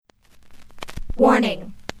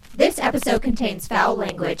Warning. This episode contains foul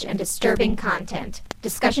language and disturbing content,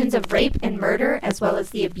 discussions of rape and murder, as well as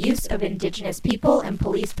the abuse of Indigenous people and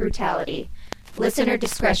police brutality. Listener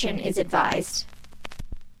discretion is advised.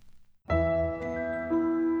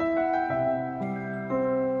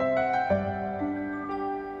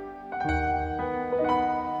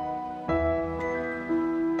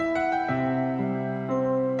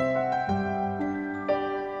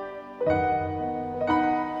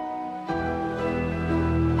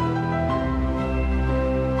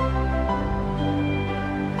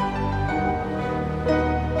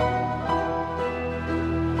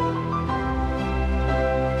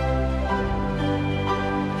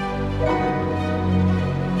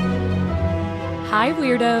 Hi,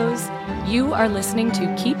 Weirdos! You are listening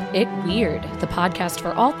to Keep It Weird, the podcast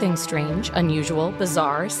for all things strange, unusual,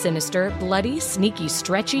 bizarre, sinister, bloody, sneaky,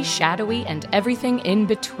 stretchy, shadowy, and everything in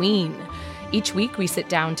between. Each week we sit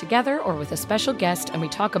down together or with a special guest and we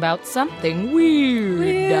talk about something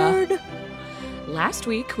weird. Last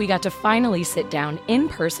week, we got to finally sit down in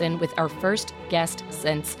person with our first guest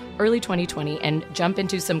since early 2020 and jump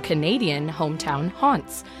into some Canadian hometown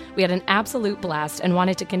haunts. We had an absolute blast and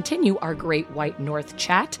wanted to continue our Great White North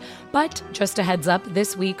chat, but just a heads up,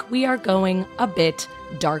 this week we are going a bit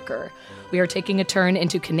darker. We are taking a turn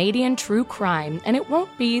into Canadian true crime, and it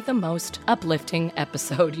won't be the most uplifting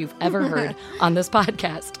episode you've ever heard on this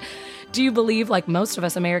podcast. Do you believe, like most of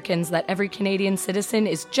us Americans, that every Canadian citizen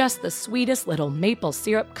is just the sweetest little maple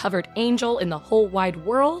syrup-covered angel in the whole wide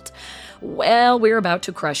world? Well, we're about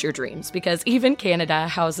to crush your dreams, because even Canada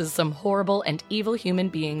houses some horrible and evil human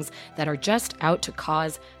beings that are just out to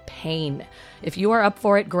cause pain. If you are up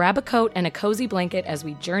for it, grab a coat and a cozy blanket as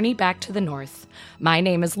we journey back to the north. My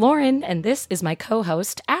name is Lauren, and this is my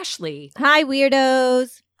co-host, Ashley. Hi,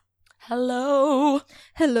 weirdos. Hello.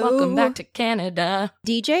 Hello. Welcome back to Canada.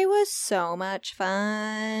 DJ was so much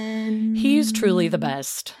fun. He's truly the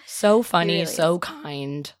best. So funny, Really so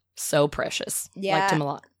kind, so precious. Yeah. Liked him a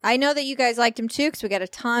lot. I know that you guys liked him too, because we got a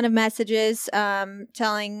ton of messages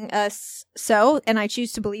telling us so, and I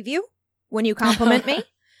choose to believe you when you compliment me.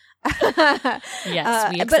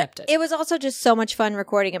 Yes, we accept but it. It was also just so much fun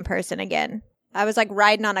recording in person again. I was like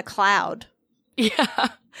riding on a cloud. Yeah.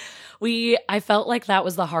 I felt like that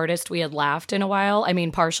was the hardest we had laughed in a while. I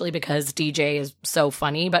mean, partially because DJ is so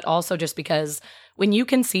funny, but also just because when you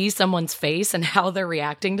can see someone's face and how they're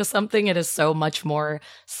reacting to something, it is so much more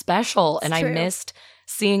special. And I missed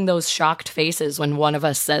seeing those shocked faces when one of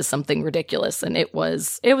us says something ridiculous. And it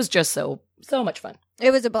was just so much fun. It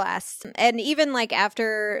was a blast. And even like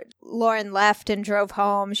after Lauren left and drove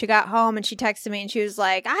home, she got home and she texted me and she was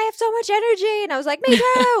like, I have so much energy. And I was like, me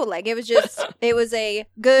too. Like it was a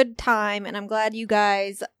good time. And I'm glad you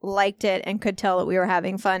guys liked it and could tell that we were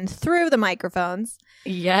having fun through the microphones.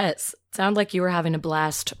 Yes. Sound like you were having a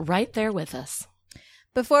blast right there with us.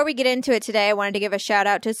 Before we get into it today, I wanted to give a shout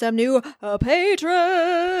out to some new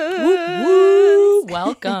patrons. Woo, woo.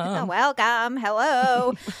 Welcome. Welcome.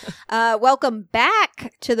 Hello. Welcome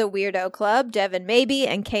back to the Weirdo Club, Devin Maybe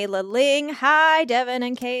and Kayla Ling. Hi, Devin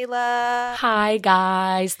and Kayla. Hi,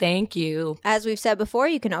 guys. Thank you. As we've said before,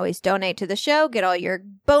 you can always donate to the show, get all your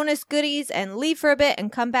bonus goodies, and leave for a bit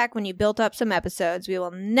and come back when you built up some episodes. We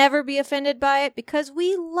will never be offended by it because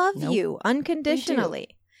we love you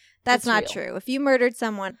unconditionally. That's not true. If you murdered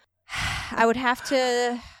someone, I would have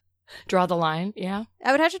to draw the line. Yeah.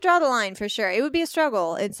 I would have to draw the line for sure. It would be a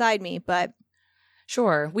struggle inside me, but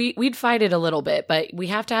sure. We'd fight it a little bit, but we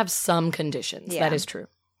have to have some conditions. Yeah. That is true.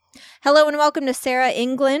 Hello and welcome to Sarah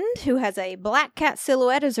England, who has a black cat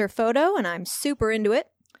silhouette as her photo, and I'm super into it.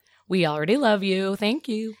 We already love you. Thank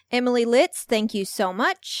you. Emily Litz, thank you so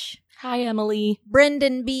much. Hi, Emily.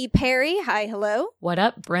 Brendan B. Perry. Hi, hello. What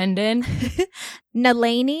up, Brendan?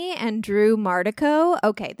 Nalani and Drew Martico.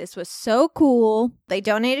 Okay, this was so cool. They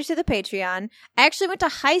donated to the Patreon. I actually went to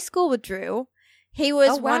high school with Drew. He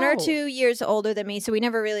was 1 or 2 years older than me, so we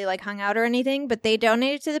never really hung out or anything, but they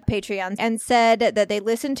donated to the Patreon and said that they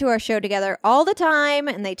listened to our show together all the time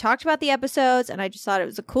and they talked about the episodes, and I just thought it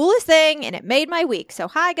was the coolest thing and it made my week. So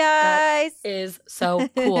hi, guys. That is so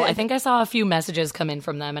cool. I think I saw a few messages come in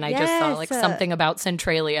from them and I just saw something about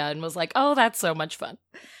Centralia and was like, oh, that's so much fun.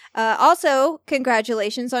 Also,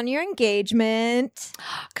 congratulations on your engagement.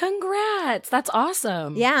 Congrats. That's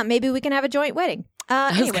awesome. Yeah, maybe we can have a joint wedding.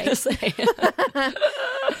 Anyway.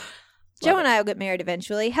 Joe and I will get married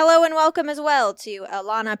eventually. Hello and welcome as well to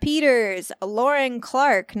Alana Peters, Lauren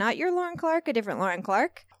Clark. Not your Lauren Clark, a different Lauren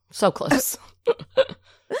Clark. So close.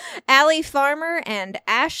 Allie Farmer and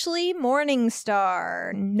Ashley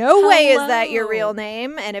Morningstar. No way is that your real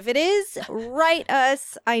name. And if it is, write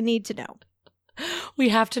us. I need to know. We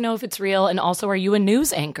have to know if it's real. And also, are you a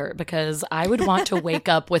news anchor? Because I would want to wake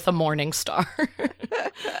up with a morning star.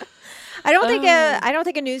 I don't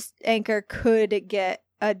think a news anchor could get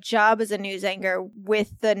a job as a news anchor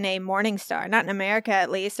with the name Morningstar. Not in America,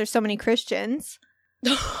 at least. There's so many Christians.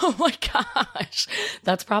 Oh my gosh.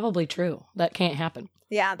 That's probably true. That can't happen.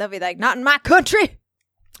 Yeah, they'll be like, not in my country.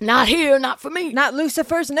 Not here, not for me. Not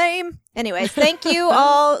Lucifer's name. Anyways, thank you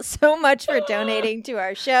all so much for donating to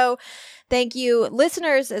our show. Thank you,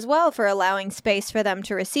 listeners, as well, for allowing space for them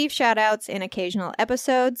to receive shout-outs in occasional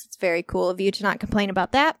episodes. It's very cool of you to not complain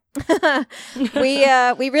about that.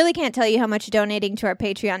 We really can't tell you how much donating to our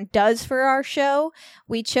Patreon does for our show.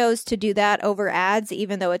 We chose to do that over ads,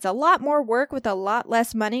 even though it's a lot more work with a lot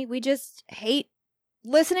less money. We just hate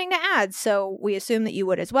listening to ads, so we assume that you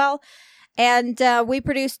would as well. And we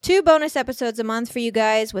produce 2 bonus episodes a month for you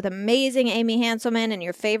guys with amazing Amy Hanselman and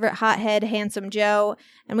your favorite hothead, Handsome Joe.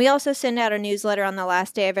 And we also send out a newsletter on the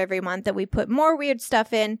last day of every month that we put more weird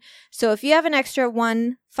stuff in. So if you have an extra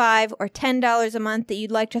 $1, $5, or $10 a month that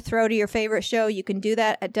you'd like to throw to your favorite show, you can do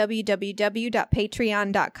that at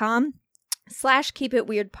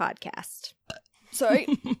www.patreon.com/keepitweirdpodcast. Sorry.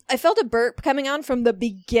 I felt a burp coming on from the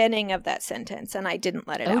beginning of that sentence, and I didn't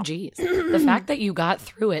let it out. Oh, geez. The fact that you got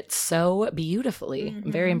through it so beautifully,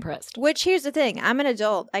 I'm very impressed. Which, here's the thing. I'm an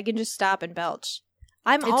adult. I can just stop and belch.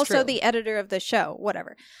 I'm also true. the editor of the show.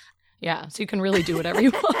 Whatever. Yeah, so you can really do whatever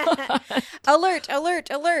you want. Alert, alert,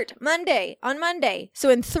 alert. On Monday. So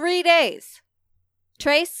in 3 days,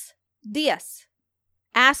 Tres Dias.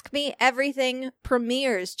 Ask Me Everything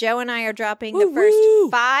premieres. Joe and I are dropping the first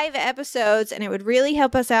 5 episodes, and it would really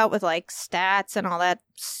help us out with like stats and all that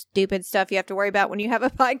stupid stuff you have to worry about when you have a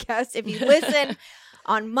podcast if you listen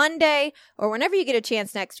on Monday or whenever you get a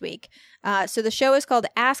chance next week. So the show is called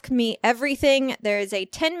Ask Me Everything. There is a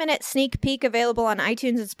 10-minute sneak peek available on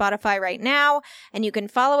iTunes and Spotify right now, and you can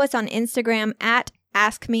follow us on Instagram at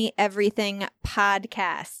Ask Me Everything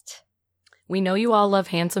Podcast. We know you all love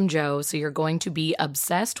Handsome Joe, so you're going to be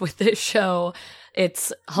obsessed with this show.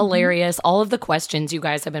 It's hilarious. All of the questions you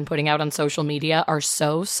guys have been putting out on social media are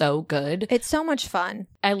so, so good. It's so much fun.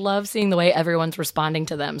 I love seeing the way everyone's responding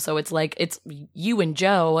to them. So it's like, it's you and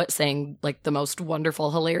Joe saying like the most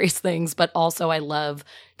wonderful, hilarious things, but also I love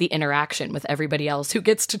the interaction with everybody else who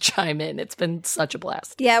gets to chime in. It's been such a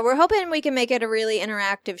blast. Yeah, we're hoping we can make it a really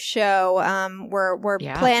interactive show. We're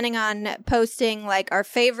planning on posting like our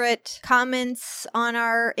favorite comments on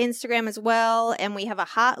our Instagram as well, and we have a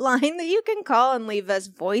hotline that you can call and leave us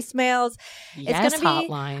voicemails. Yes, it's going to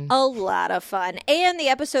be a lot of fun. And the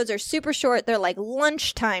episodes are super short. They're like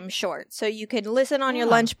lunchtime short, so you can listen on your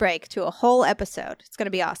lunch break to a whole episode. It's going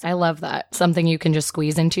to be awesome. I love that. Something you can just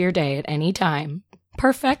squeeze into your day at any time.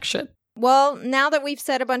 Perfection. Well, now that we've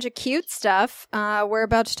said a bunch of cute stuff, we're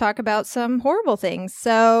about to talk about some horrible things.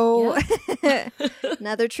 So,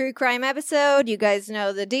 another true crime episode. You guys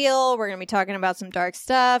know the deal. We're going to be talking about some dark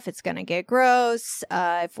stuff. It's going to get gross.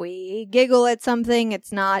 If we giggle at something,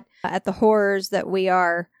 it's not at the horrors that we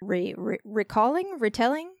are retelling,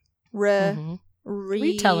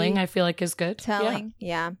 I feel like is good.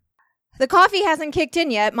 Yeah. The coffee hasn't kicked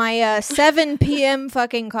in yet. My 7 p.m.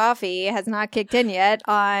 fucking coffee has not kicked in yet.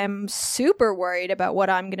 I'm super worried about what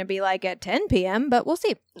I'm going to be like at 10 p.m., but we'll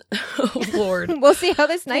see. Oh, Lord. We'll see how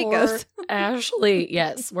this night goes. Ashley,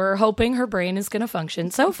 yes. We're hoping her brain is going to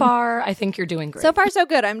function. So far, I think you're doing great. So far, so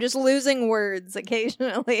good. I'm just losing words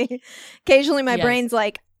occasionally. Occasionally, my brain's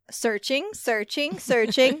like, searching.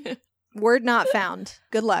 Word not found.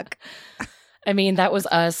 Good luck. I mean, that was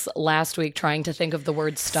us last week trying to think of the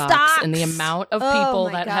word stocks. And the amount of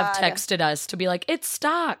people that have texted us to be like, it's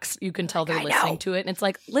stocks. You can tell they're listening to it. And it's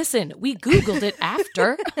like, listen, we Googled it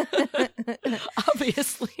after,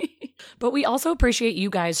 obviously. But we also appreciate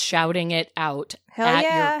you guys shouting it out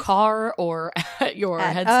your car or at your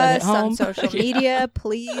headset at home. On social media.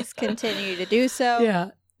 Please continue to do so.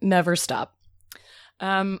 Yeah, never stop.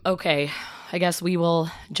 Okay, I guess we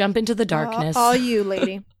will jump into the darkness. All you,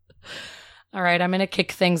 lady. All right, I'm going to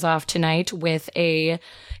kick things off tonight with a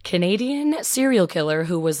Canadian serial killer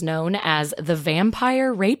who was known as the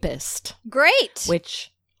Vampire Rapist. Great!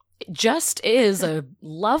 Which just is a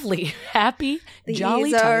lovely, happy, jolly title.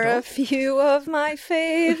 These are a few of my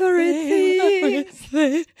favorite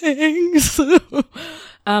things.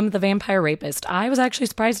 The Vampire Rapist. I was actually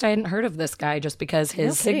surprised I hadn't heard of this guy just because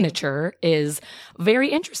his signature is very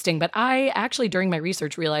interesting. But I actually, during my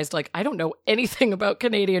research, realized, like, I don't know anything about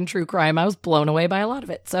Canadian true crime. I was blown away by a lot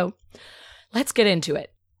of it. So let's get into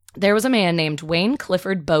it. There was a man named Wayne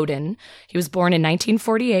Clifford Bowden. He was born in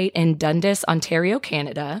 1948 in Dundas, Ontario,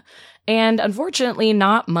 Canada. And unfortunately,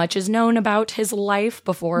 not much is known about his life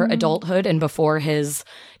before adulthood and before his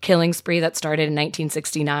killing spree that started in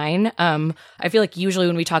 1969. I feel like usually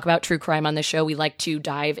when we talk about true crime on the show, we like to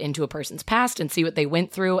dive into a person's past and see what they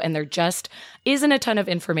went through. And there just isn't a ton of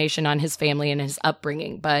information on his family and his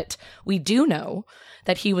upbringing. But we do know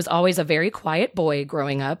that he was always a very quiet boy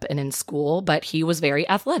growing up and in school, but he was very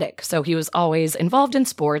athletic. So he was always involved in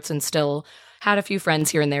sports and still had a few friends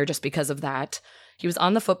here and there just because of that. He was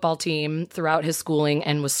on the football team throughout his schooling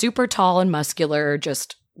and was super tall and muscular,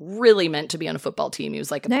 just really meant to be on a football team. He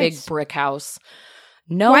was like a big brick house.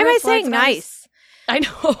 No, why am I saying nice? I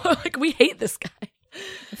know, like we hate this guy.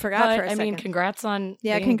 I forgot for a second. I mean, congrats on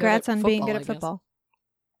being good at football.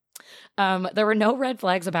 There were no red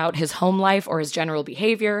flags about his home life or his general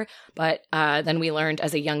behavior, but then we learned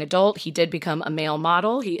as a young adult, he did become a male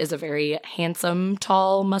model. He is a very handsome,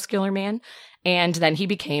 tall, muscular man. And then he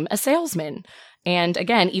became a salesman. And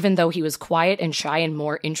again, even though he was quiet and shy and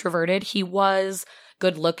more introverted, he was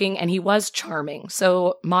good looking and he was charming.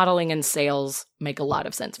 So modeling and sales make a lot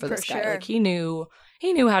of sense for this guy. Like he knew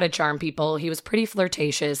how to charm people. He was pretty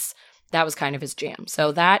flirtatious. That was kind of his jam.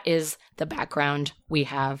 So that is the background we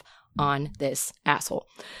have on this asshole.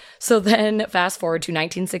 So then fast forward to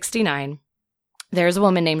 1969. There's a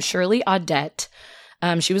woman named Shirley Audette.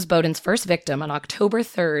 She was Bowden's first victim on October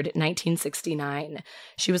 3rd, 1969.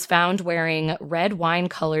 She was found wearing red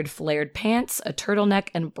wine-colored flared pants, a turtleneck,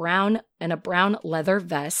 and a brown leather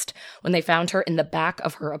vest when they found her in the back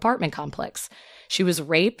of her apartment complex. She was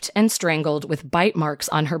raped and strangled with bite marks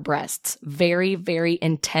on her breasts. Very, very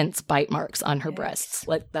intense bite marks on her breasts.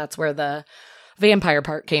 Like that's where the vampire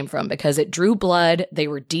part came from because it drew blood. They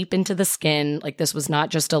were deep into the skin. Like this was not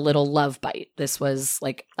just a little love bite. This was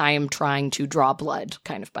like, I am trying to draw blood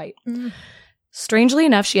kind of bite. Strangely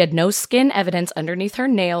enough, she had no skin evidence underneath her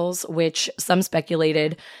nails, which some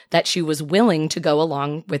speculated that she was willing to go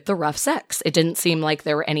along with the rough sex. It didn't seem like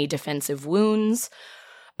there were any defensive wounds,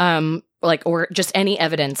 or just any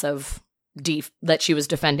evidence of that she was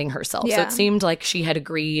defending herself. Yeah. So it seemed like she had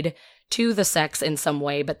agreed to the sex in some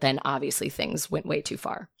way, but then obviously things went way too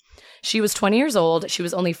far. She was 20 years old. She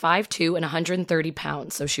was only 5'2" and 130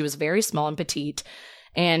 pounds, so she was very small and petite,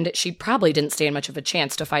 and she probably didn't stand much of a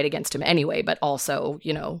chance to fight against him anyway, but also,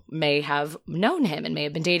 may have known him and may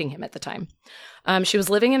have been dating him at the time. She was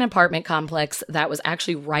living in an apartment complex that was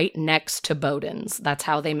actually right next to Bowden's. That's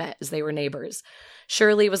how they met, as they were neighbors.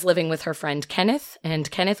 Shirley was living with her friend Kenneth, and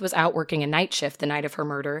Kenneth was out working a night shift the night of her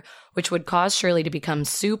murder, which would cause Shirley to become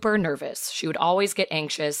super nervous. She would always get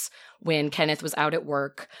anxious when Kenneth was out at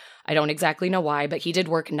work. I don't exactly know why, but he did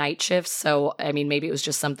work night shifts, so, maybe it was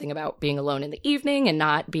just something about being alone in the evening and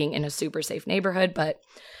not being in a super safe neighborhood, but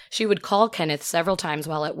she would call Kenneth several times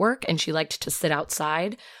while at work, and she liked to sit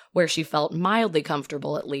outside, where she felt mildly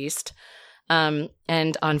comfortable at least.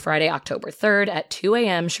 And on Friday, October 3rd at 2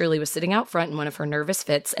 a.m., Shirley was sitting out front in one of her nervous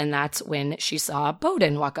fits, and that's when she saw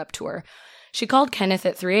Bowden walk up to her. She called Kenneth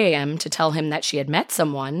at 3 a.m. to tell him that she had met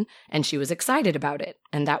someone, and she was excited about it,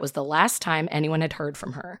 and that was the last time anyone had heard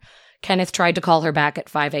from her. Kenneth tried to call her back at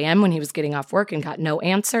 5 a.m. when he was getting off work and got no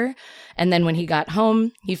answer, and then when he got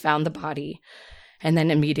home, he found the body. And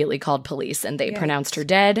then immediately called police, and they pronounced her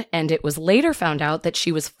dead. And it was later found out that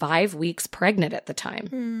she was 5 weeks pregnant at the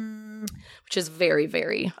time, which is very,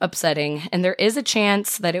 very upsetting. And there is a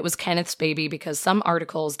chance that it was Kenneth's baby because some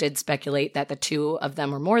articles did speculate that the two of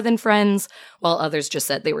them were more than friends, while others just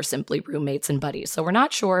said they were simply roommates and buddies. So we're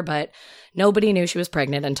not sure, but nobody knew she was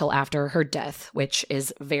pregnant until after her death, which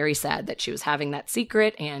is very sad that she was having that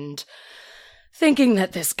secret and thinking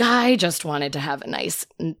that this guy just wanted to have a nice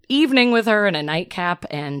evening with her and a nightcap,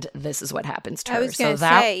 and this is what happens to her. I was going to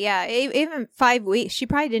say, even 5 weeks, she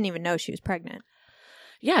probably didn't even know she was pregnant.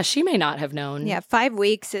 Yeah, she may not have known. Yeah, 5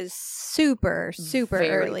 weeks is super, super very,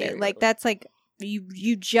 early. Very like, early. That's like,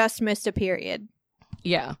 you just missed a period.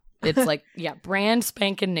 Yeah, it's like, brand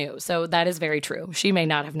spanking new. So that is very true. She may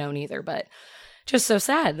not have known either, but just so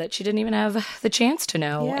sad that she didn't even have the chance to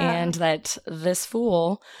know, and that this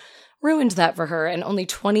fool ruined that for her, and only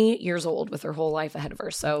 20 years old with her whole life ahead of her.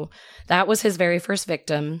 So that was his very first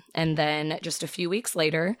victim. And then just a few weeks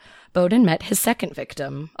later, Bowden met his second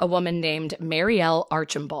victim, a woman named Marielle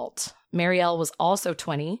Archambault. Marielle was also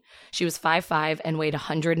 20. She was 5'5" and weighed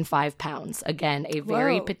 105 pounds. Again, a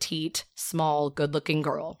very petite, small, good-looking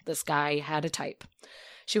girl. This guy had a type.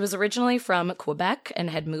 She was originally from Quebec and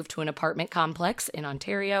had moved to an apartment complex in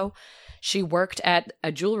Ontario. She worked at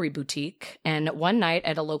a jewelry boutique, and one night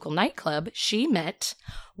at a local nightclub, she met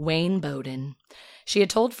Wayne Bowden. She had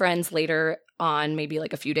told friends later on maybe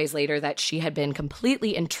like a few days later that she had been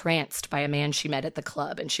completely entranced by a man she met at the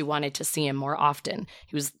club, and she wanted to see him more often.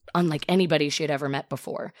 He was unlike anybody she had ever met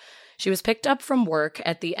before. She was picked up from work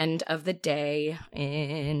at the end of the day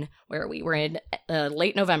in, where are we? We're in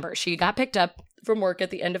late November. She got picked up from work at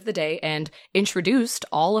the end of the day and introduced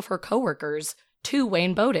all of her coworkers to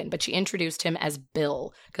Wayne Bowden, but she introduced him as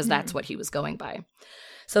Bill because that's what he was going by.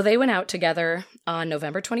 So they went out together on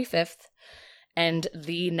November 25th, and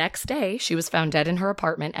the next day she was found dead in her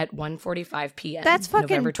apartment at 1:45 p.m. That's fucking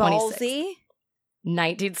November 26th, ballsy.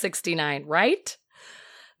 1969, right?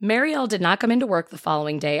 Marielle did not come into work the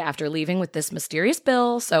following day after leaving with this mysterious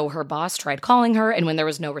bill, so her boss tried calling her, and when there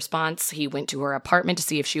was no response, he went to her apartment to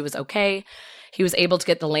see if she was okay. He was able to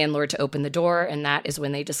get the landlord to open the door, and that is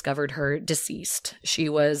when they discovered her deceased. She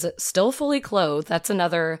was still fully clothed. That's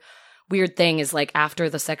another weird thing, is like after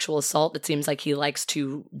the sexual assault, it seems like he likes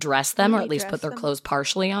to dress them, or at least put their clothes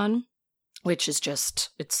partially on, which is just,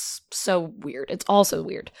 it's so weird. It's also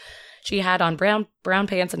weird. She had on brown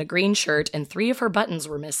pants and a green shirt, and 3 of her buttons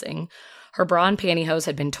were missing. Her bra and pantyhose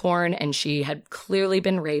had been torn, and she had clearly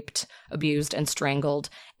been raped, abused, and strangled,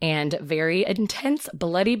 and very intense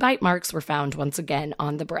bloody bite marks were found once again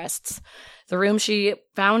on the breasts. The room she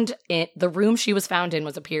was found in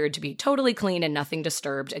appeared to be totally clean and nothing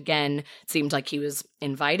disturbed. Again, it seemed like he was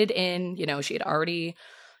invited in. You know, she had already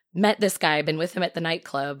met this guy, been with him at the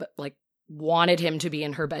nightclub, like wanted him to be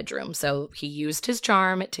in her bedroom. So he used his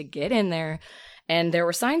charm to get in there. And there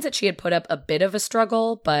were signs that she had put up a bit of a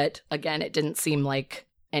struggle, but again, it didn't seem like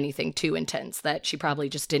anything too intense, that she probably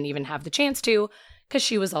just didn't even have the chance to, because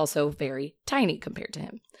she was also very tiny compared to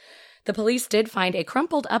him. The police did find a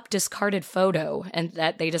crumpled up discarded photo, and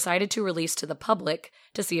that they decided to release to the public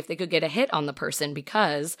to see if they could get a hit on the person,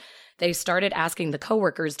 because they started asking the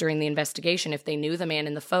coworkers during the investigation if they knew the man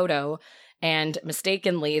in the photo, and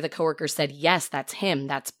mistakenly the coworkers said, yes, that's him,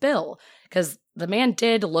 that's Bill, because the man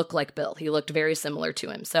did look like Bill. He looked very similar to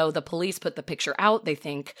him. So the police put the picture out. They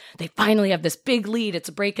think they finally have this big lead. It's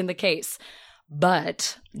a break in the case.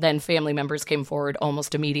 But then family members came forward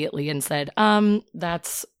almost immediately and said,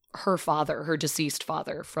 that's her father, her deceased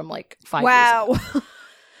father from like 5 years ago.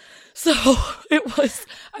 So it was,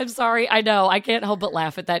 I'm sorry, I know, I can't help but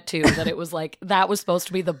laugh at that too, that it was like, that was supposed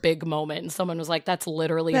to be the big moment. And someone was like, that's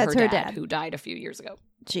literally her dad who died a few years ago.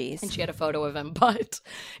 Jeez. And she had a photo of him. But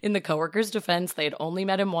in the coworkers' defense, they had only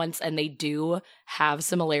met him once, and they do have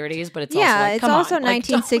similarities, but it's also like, it's also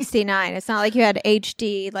 1969. It's not like you had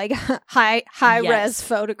HD, like high-res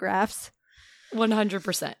photographs.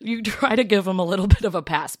 100%. You try to give them a little bit of a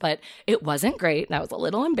pass, but it wasn't great. That was a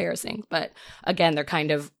little embarrassing. But again, they're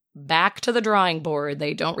kind of back to the drawing board.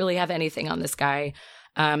 They don't really have anything on this guy.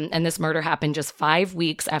 And this murder happened just 5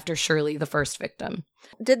 weeks after Shirley, the first victim.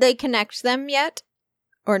 Did they connect them yet?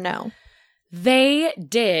 Or no? They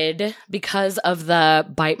did, because of the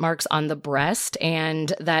bite marks on the breast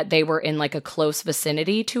and that they were in like a close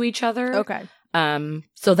vicinity to each other. Okay.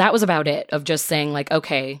 So that was about it, of just saying like,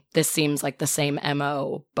 okay, this seems like the same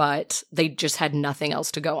MO, but they just had nothing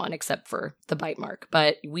else to go on except for the bite mark.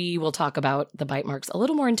 But we will talk about the bite marks a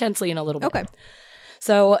little more intensely in a little bit. Okay.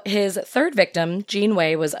 So his third victim, Jean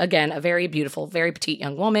Way, was again a very beautiful, very petite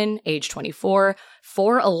young woman, age 24,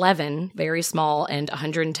 4'11", very small, and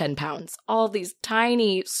 110 pounds. All these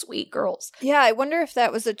tiny, sweet girls. Yeah, I wonder if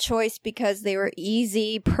that was a choice because they were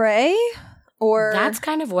easy prey, or... That's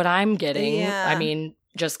kind of what I'm getting. Yeah. I mean,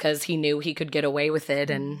 just because he knew he could get away with it,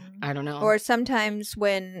 and I don't know. Or sometimes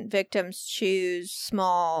when victims choose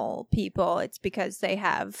small people, it's because they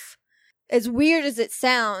have... As weird as it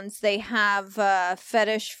sounds, they have a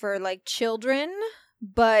fetish for, like, children,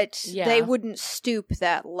 but they wouldn't stoop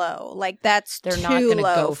that low. Like, they're too not going to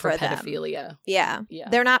low go for them. pedophilia. Yeah.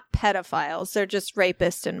 They're not pedophiles. They're just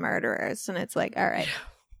rapists and murderers. And it's like, all right.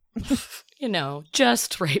 You know,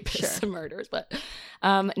 just rapists and murderers. But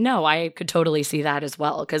no, I could totally see that as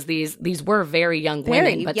well, because these were very young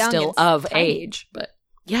women, but still of age. But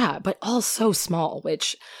yeah, but all so small,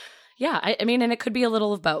 which... Yeah, I mean, and it could be a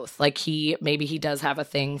little of both. Like maybe he does have a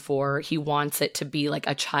thing for, he wants it to be like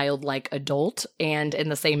a childlike adult, and in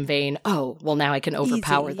the same vein, oh, well, now I can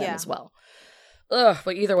overpower them as well. Ugh,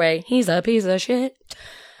 but either way, he's a piece of shit.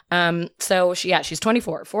 So she's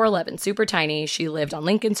 24, 4'11", super tiny. She lived on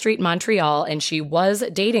Lincoln Street in Montreal, and she was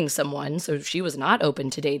dating someone, so she was not open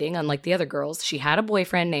to dating, unlike the other girls. She had a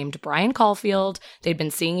boyfriend named Brian Caulfield. They'd been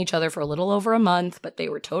seeing each other for a little over a month, but they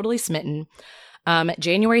were totally smitten.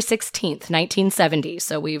 January 16th, 1970,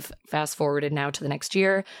 so we've fast forwarded now to the next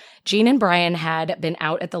year, Jean and Brian had been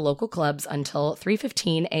out at the local clubs until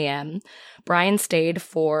 3:15 a.m. Brian stayed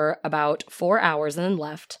for about 4 hours and then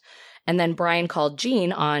left. And then Brian called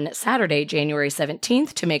Jean on Saturday, January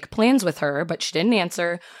 17th to make plans with her, but she didn't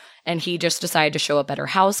answer. And he just decided to show up at her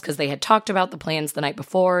house because they had talked about the plans the night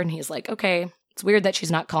before. And he's like, okay, it's weird that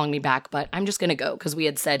she's not calling me back, but I'm just going to go because we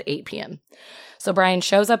had said 8 p.m. So Brian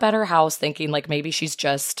shows up at her house thinking like maybe she's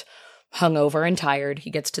just hungover and tired. He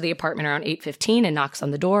gets to the apartment around 8:15 and knocks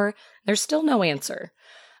on the door. There's still no answer.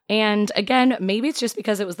 And again, maybe it's just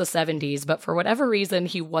because it was the 70s, but for whatever reason,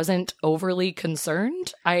 he wasn't overly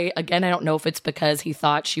concerned. I don't know if it's because he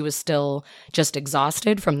thought she was still just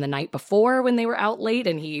exhausted from the night before when they were out late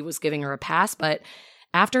and he was giving her a pass. But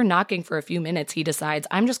after knocking for a few minutes, he decides,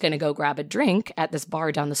 I'm just going to go grab a drink at this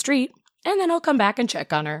bar down the street, and then I'll come back and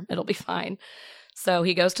check on her. It'll be fine. So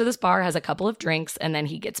he goes to this bar, has a couple of drinks, and then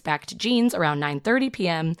he gets back to Jean's around 9:30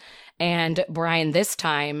 p.m., and Brian this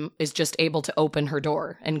time is just able to open her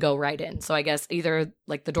door and go right in. So I guess either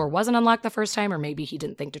like the door wasn't unlocked the first time or maybe he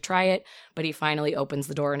didn't think to try it, but he finally opens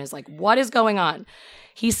the door and is like, what is going on?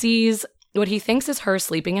 He sees what he thinks is her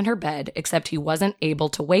sleeping in her bed, except he wasn't able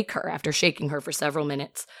to wake her after shaking her for several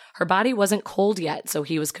minutes. Her body wasn't cold yet, so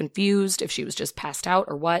he was confused if she was just passed out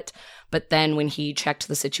or what. But then when he checked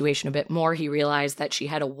the situation a bit more, he realized that she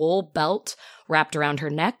had a wool belt wrapped around her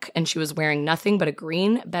neck, and she was wearing nothing but a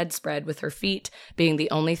green bedspread with her feet being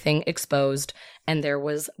the only thing exposed, and there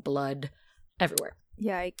was blood everywhere.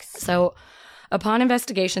 Yikes. So upon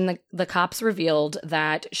investigation, the cops revealed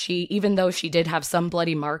that even though she did have some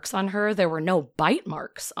bloody marks on her, there were no bite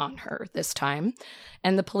marks on her this time.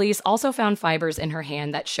 And the police also found fibers in her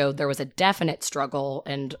hand that showed there was a definite struggle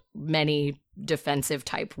and many defensive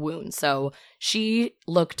type wounds. So she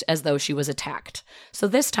looked as though she was attacked. So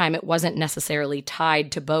this time it wasn't necessarily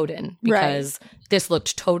tied to Bowden because this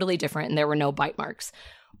looked totally different and there were no bite marks.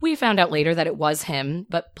 We found out later that it was him,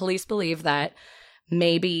 but police believe that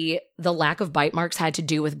maybe the lack of bite marks had to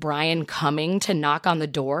do with Brian coming to knock on the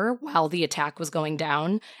door while the attack was going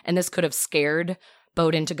down, and this could have scared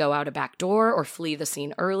Bowden to go out a back door or flee the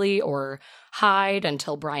scene early or hide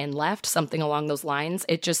until Brian left, something along those lines.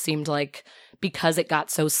 It just seemed like because it got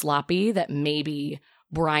so sloppy that maybe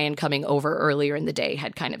Brian coming over earlier in the day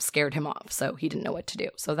had kind of scared him off, so he didn't know what to do.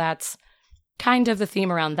 So that's kind of the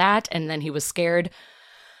theme around that, and then he was scared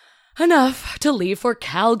enough to leave for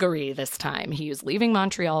Calgary this time. He was leaving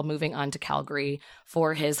Montreal, moving on to Calgary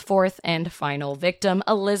for his fourth and final victim,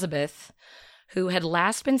 Elizabeth, who had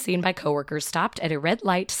last been seen by coworkers stopped at a red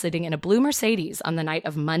light sitting in a blue Mercedes on the night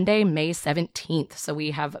of Monday, May 17th. So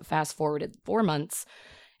we have fast forwarded 4 months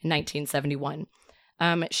in 1971.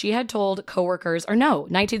 She had told coworkers,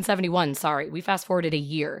 1971, sorry. We fast forwarded a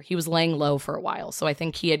year. He was laying low for a while. So I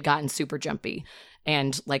think he had gotten super jumpy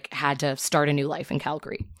and had to start a new life in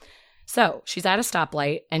Calgary. So she's at a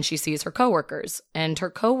stoplight and she sees her coworkers, and her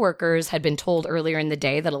coworkers had been told earlier in the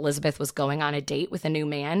day that Elizabeth was going on a date with a new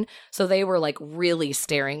man. So they were really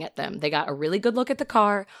staring at them. They got a really good look at the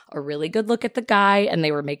car, a really good look at the guy, and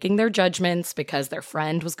they were making their judgments because their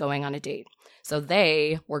friend was going on a date. So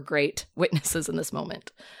they were great witnesses in this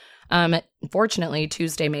moment. Unfortunately,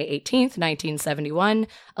 Tuesday, May 18th, 1971,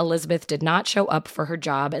 Elizabeth did not show up for her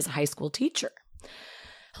job as a high school teacher.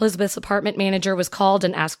 Elizabeth's apartment manager was called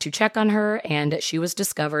and asked to check on her, and she was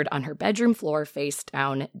discovered on her bedroom floor face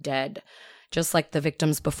down dead. Just like the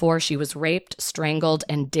victims before, she was raped, strangled,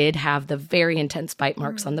 and did have the very intense bite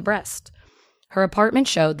marks on the breast. Her apartment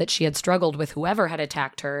showed that she had struggled with whoever had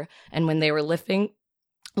attacked her, and when they were lifting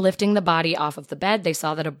the body off of the bed, they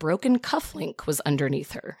saw that a broken cufflink was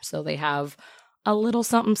underneath her. So they have a little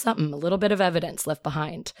something, a little bit of evidence left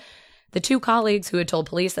behind. The two colleagues who had told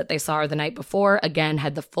police that they saw her the night before, again,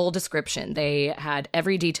 had the full description. They had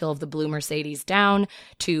every detail of the blue Mercedes down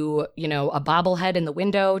to, a bobblehead in the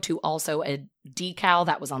window, to also a decal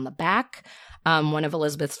that was on the back. One of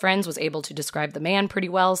Elizabeth's friends was able to describe the man pretty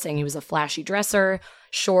well, saying he was a flashy dresser,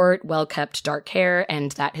 short, well-kept dark hair,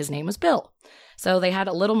 and that his name was Bill. So they had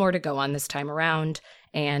a little more to go on this time around.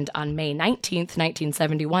 And on May 19th,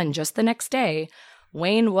 1971, just the next day,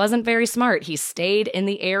 Wayne wasn't very smart. He stayed in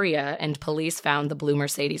the area, and police found the blue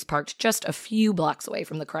Mercedes parked just a few blocks away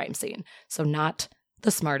from the crime scene. So not the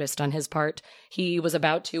smartest on his part. He was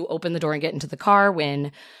about to open the door and get into the car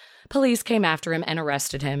when police came after him and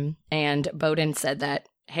arrested him. And Bowden said that,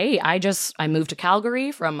 hey, I moved to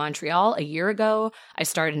Calgary from Montreal a year ago. I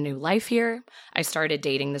started a new life here. I started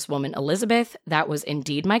dating this woman, Elizabeth. That was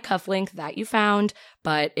indeed my cufflink that you found,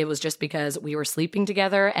 but it was just because we were sleeping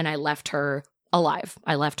together and I left her alive.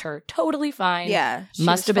 I left her totally fine. Yeah.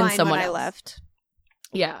 Must have been someone else. I left.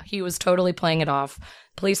 Yeah, he was totally playing it off.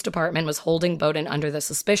 Police department was holding Bowden under the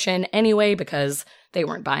suspicion anyway because they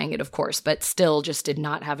weren't buying it, of course, but still just did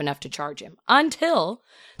not have enough to charge him. Until,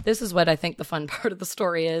 this is what I think the fun part of the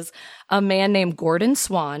story is, a man named Gordon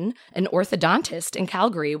Swan, an orthodontist in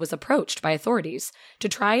Calgary, was approached by authorities to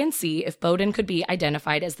try and see if Bowden could be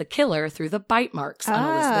identified as the killer through the bite marks on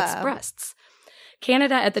Elizabeth's breasts.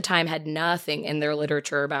 Canada at the time had nothing in their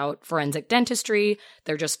literature about forensic dentistry.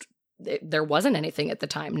 There wasn't anything at the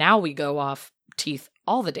time. Now we go off teeth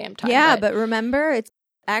all the damn time. Yeah, but remember, it's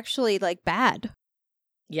actually like bad.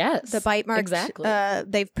 Yes. The bite marks, exactly.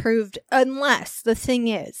 They've proved, unless the thing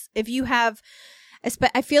is, if you have,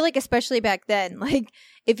 I feel like especially back then, like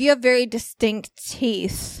if you have very distinct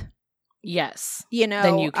teeth. Yes. You know,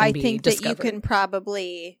 then you can I be think discovered. that you can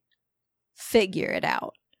probably figure it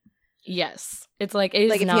out. Yes. It's like, it is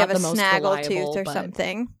like if not you have the a most snaggle reliable, tooth or but...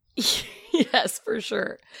 something. Yes, for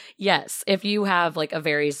sure. Yes, if you have like a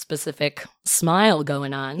very specific smile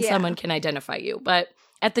going on, someone can identify you. But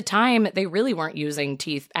at the time, they really weren't using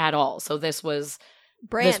teeth at all. So this was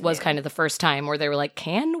kind of the first time where they were like,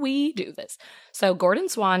 can we do this? So Gordon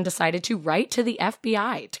Swan decided to write to the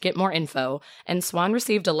FBI to get more info, and Swan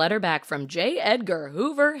received a letter back from J. Edgar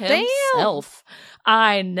Hoover himself. Damn.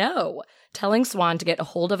 I know. Telling Swan to get a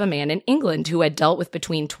hold of a man in England who had dealt with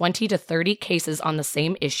between 20 to 30 cases on the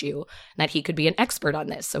same issue, and that he could be an expert on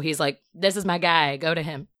this. So he's like, this is my guy. Go to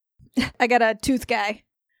him. I got a tooth guy.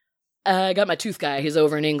 I got my tooth guy. He's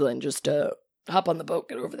over in England. Just hop on the boat.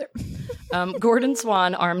 Get over there. Gordon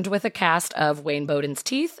Swan, armed with a cast of Wayne Bowden's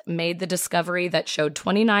teeth, made the discovery that showed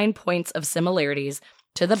 29 points of similarities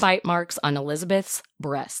to the bite marks on Elizabeth's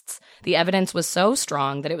breasts. The evidence was so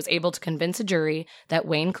strong that it was able to convince a jury that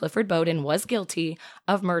Wayne Clifford Bowden was guilty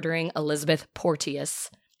of murdering Elizabeth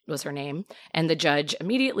Porteous, was her name, and the judge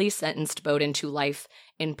immediately sentenced Bowden to life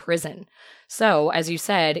in prison. So, as you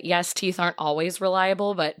said, yes, teeth aren't always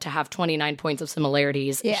reliable, but to have 29 points of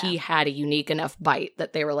similarities, he had a unique enough bite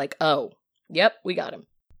that they were like, oh, yep, we got him.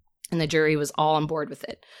 And the jury was all on board with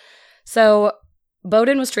it. So,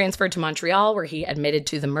 Bowden was transferred to Montreal, where he admitted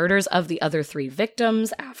to the murders of the other 3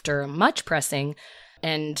 victims after much pressing,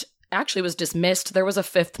 and actually was dismissed. There was a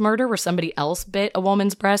 5th murder where somebody else bit a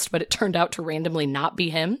woman's breast, but it turned out to randomly not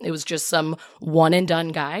be him. It was just some one-and-done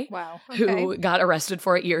guy who got arrested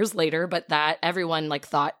for it years later, but that everyone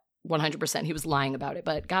thought 100% he was lying about it,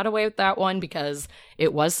 but got away with that one because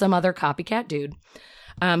it was some other copycat dude.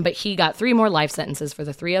 But he got 3 more life sentences for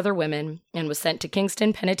the 3 other women and was sent to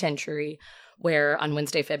Kingston Penitentiary, where on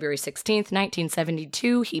Wednesday, February 16th,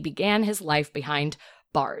 1972, he began his life behind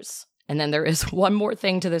bars. And then there is one more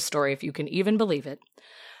thing to this story, if you can even believe it.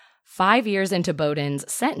 5 years into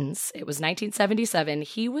Bowden's sentence, it was 1977,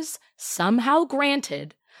 he was somehow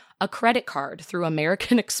granted a credit card through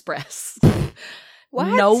American Express. What?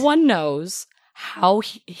 No one knows how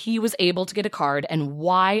he was able to get a card and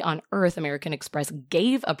why on earth American Express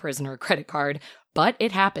gave a prisoner a credit card, but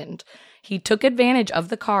it happened. He took advantage of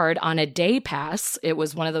the card on a day pass. It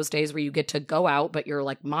was one of those days where you get to go out, but you're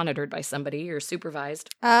monitored by somebody. You're supervised.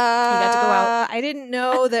 You got to go out. I didn't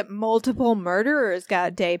know that multiple murderers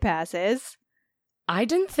got day passes. I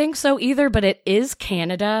didn't think so either, but it is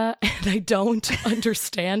Canada, and I don't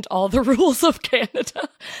understand all the rules of Canada.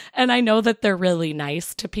 And I know that they're really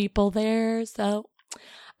nice to people there. So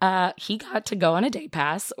he got to go on a day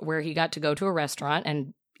pass where he got to go to a restaurant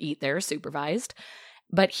and eat there supervised.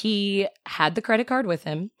 But he had the credit card with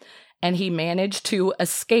him, and he managed to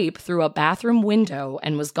escape through a bathroom window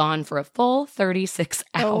and was gone for a full 36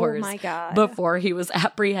 hours oh my God. before he was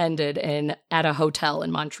apprehended at a hotel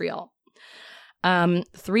in Montreal.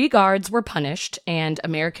 3 guards were punished, and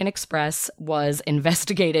American Express was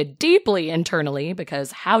investigated deeply internally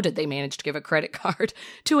because how did they manage to give a credit card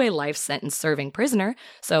to a life sentence serving prisoner?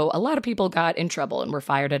 So a lot of people got in trouble and were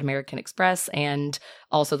fired at American Express, and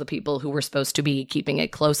also the people who were supposed to be keeping a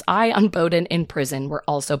close eye on Bowden in prison were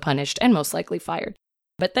also punished and most likely fired.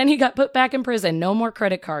 But then he got put back in prison. No more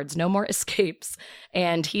credit cards, no more escapes.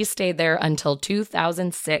 And he stayed there until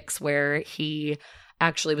 2006, where he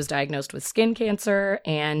actually was diagnosed with skin cancer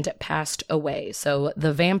and passed away. So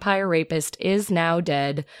the vampire rapist is now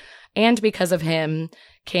dead. And because of him,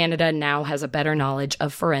 Canada now has a better knowledge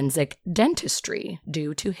of forensic dentistry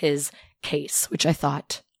due to his case, which I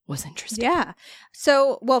thought was interesting. Yeah.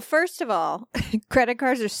 So, well, first of all, credit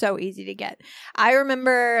cards are so easy to get. I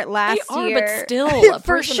remember last year. But still,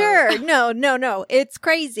 for sure. No. It's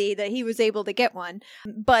crazy that he was able to get one.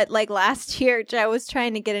 But last year, Joe was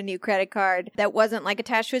trying to get a new credit card that wasn't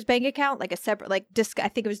attached to his bank account, a separate, I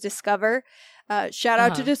think it was Discover. Shout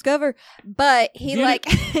out to Discover. But he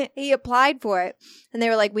he applied for it and they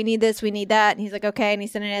were like, we need this, we need that. And he's like, okay. And he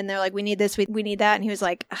sent it in and they're like, we need this, we need that. And he was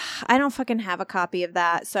like, I don't fucking have a copy of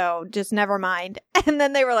that. So just never mind. And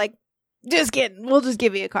then they were like, just kidding. We'll just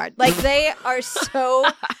give you a card. Like they are so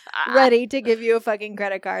ready to give you a fucking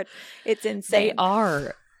credit card. It's insane. They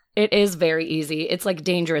are. It is very easy. It's like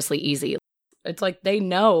dangerously easy. It's like they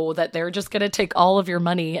know that they're just going to take all of your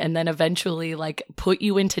money and then eventually like put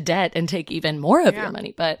you into debt and take even more of your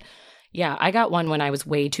money. But yeah, I got one when I was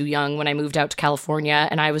way too young when I moved out to California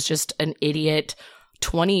and I was just an idiot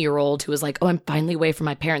 20-year-old who was like, oh, I'm finally away from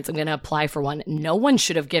my parents. I'm going to apply for one. No one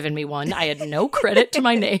should have given me one. I had no credit to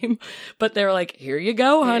my name, but they were like, here you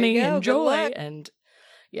go, honey, enjoy. And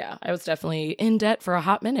yeah, I was definitely in debt for a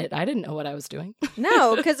hot minute. I didn't know what I was doing.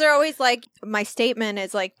 No, because they're always like, my statement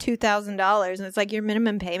is like $2,000. And it's like, your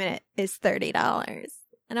minimum payment is $30.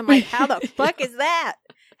 And I'm like, how the fuck is that?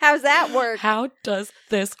 How's that work? How does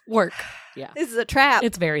this work? Yeah. This is a trap.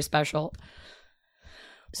 It's very special.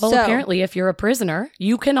 Well, apparently, if you're a prisoner,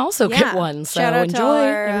 you can also get one. So shout out enjoy, to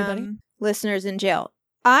our, everybody. Listeners in jail.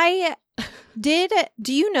 Did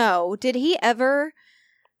he ever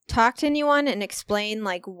talk to anyone and explain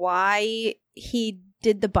like why he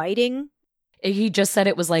did the biting? He just said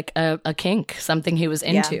it was like a kink, something he was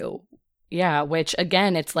into. Yeah, which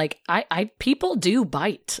again, it's like people do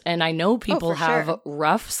bite, and I know people have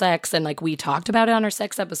rough sex, and like we talked about it on our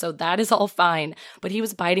sex episode. That is all fine, but he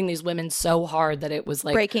was biting these women so hard that it was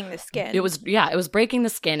like breaking the skin. It was breaking the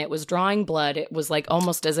skin. It was drawing blood. It was like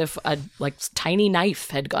almost as if a like tiny knife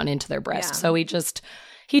had gone into their breast. Yeah. So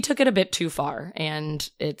he took it a bit too far, and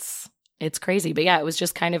it's crazy. But yeah, it was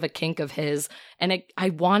just kind of a kink of his. And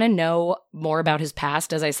I want to know more about his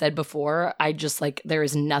past. As I said before, I just like, there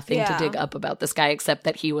is nothing to dig up about this guy except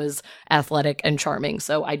that he was athletic and charming.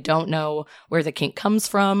 So I don't know where the kink comes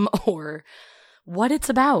from or what it's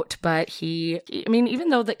about. But even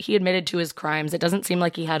though that he admitted to his crimes, it doesn't seem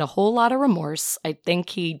like he had a whole lot of remorse. I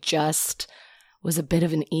think he just was a bit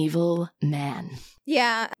of an evil man.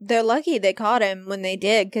 Yeah, they're lucky they caught him when they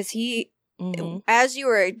did, because he... Mm-hmm. As you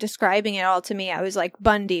were describing it all to me, I was like,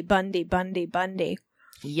 Bundy.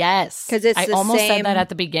 Yes. Because I almost said that at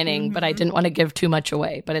the beginning, but I didn't want to give too much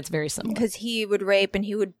away, but it's very similar. Because he would rape and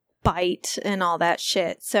he would bite and all that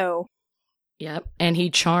shit, so. Yep, and he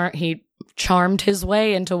charmed his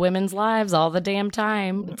way into women's lives all the damn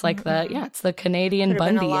time. It's like it's the Canadian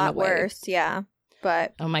Bundy been a lot in a way. Worse, yeah.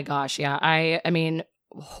 But. Oh my gosh, yeah. I mean...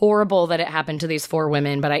 horrible that it happened to these 4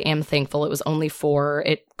 women, but I am thankful it was only 4.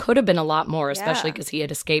 It could have been a lot more, especially because he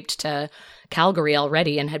had escaped to Calgary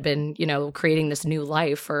already and had been, creating this new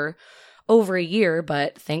life for over a year.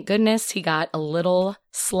 But thank goodness he got a little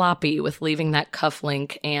sloppy with leaving that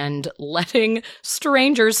cufflink and letting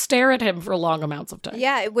strangers stare at him for long amounts of time.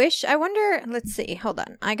 Yeah, let's see, hold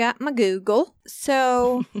on. I got my Google.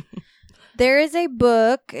 So... There is a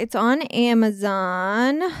book. It's on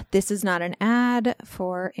Amazon. This is not an ad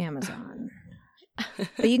for Amazon.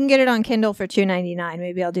 But you can get it on Kindle for $2.99.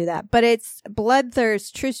 Maybe I'll do that. But it's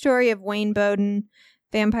Bloodthirst, True Story of Wayne Bowden,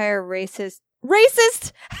 Vampire Racist?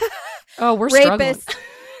 Oh, we're struggling. Rapist,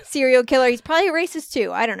 serial killer. He's probably a racist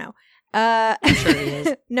too. I don't know. I'm sure he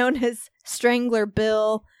is. Known as Strangler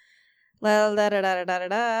Bill. I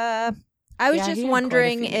was just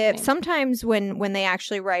wondering if sometimes when they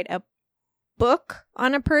actually write a book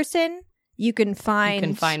on a person, you can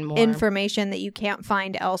find more information that you can't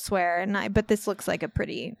find elsewhere. But this looks like a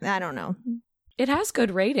pretty, I don't know. It has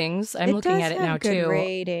good ratings. I'm looking at it now too.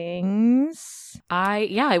 Ratings.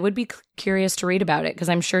 I would be curious to read about it because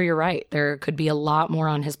I'm sure you're right. There could be a lot more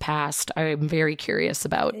on his past. I'm very curious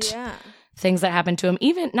about things that happened to him,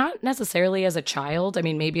 even not necessarily as a child. I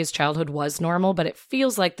mean, maybe his childhood was normal, but it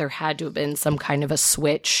feels like there had to have been some kind of a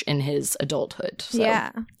switch in his adulthood. So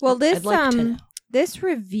well, this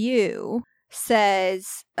review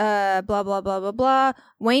says, blah, blah, blah, blah, blah.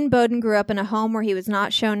 Wayne Bowden grew up in a home where he was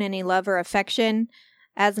not shown any love or affection.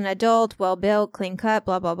 As an adult, well-built, clean-cut,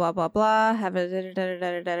 blah, blah, blah, blah, blah.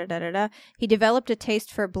 He developed a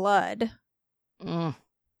taste for blood.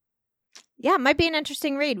 Yeah, it might be an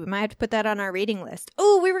interesting read. We might have to put that on our reading list.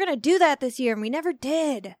 Oh, we were going to do that this year, and we never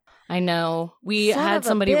did. I know. We had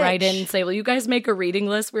somebody write in and say, will you guys make a reading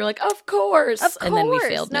list? We were like, of course. And then we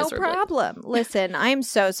failed miserably. No problem. Listen, I'm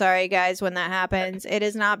so sorry, guys, when that happens. It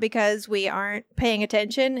is not because we aren't paying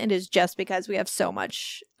attention. It is just because we have so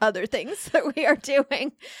much other things that we are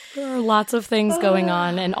doing. There are lots of things going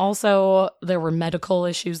on. And also, there were medical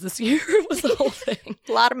issues this year. It was the whole thing.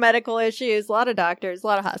 A lot of medical issues, a lot of doctors, a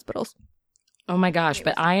lot of hospitals. Oh my gosh,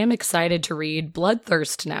 but I am excited to read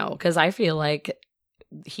Bloodthirst now because I feel like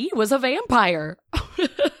he was a vampire.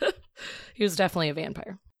 He was definitely a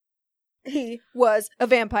vampire. He was a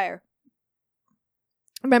vampire.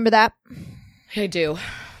 Remember that? I do.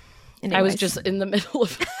 Anyways. I was just in the middle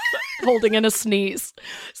of holding in a sneeze.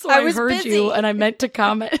 So I was heard busy. you and I meant to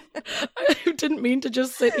comment. I didn't mean to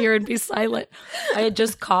just sit here and be silent. I had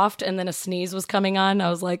just coughed and then a sneeze was coming on. I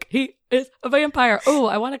was like, he is a vampire. Oh,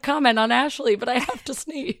 I want to comment on Ashley, but I have to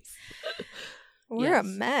sneeze. We're a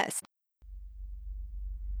mess.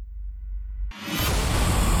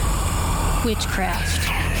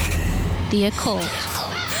 Witchcraft, the occult,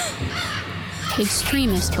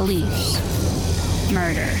 extremist beliefs,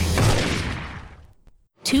 murder.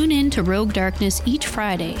 Tune in to Rogue Darkness each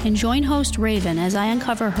Friday and join host Raven as I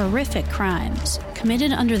uncover horrific crimes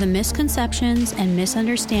committed under the misconceptions and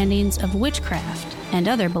misunderstandings of witchcraft and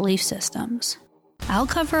other belief systems. I'll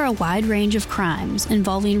cover a wide range of crimes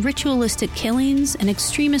involving ritualistic killings and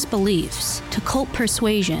extremist beliefs to cult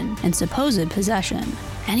persuasion and supposed possession.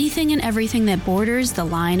 Anything and everything that borders the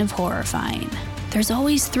line of horrifying. There's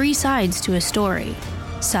always 3 sides to a story.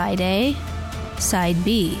 Side A, Side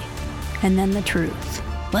B, and then the truth.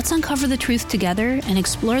 Let's uncover the truth together and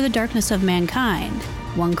explore the darkness of mankind,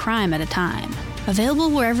 one crime at a time.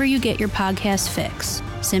 Available wherever you get your podcast fix,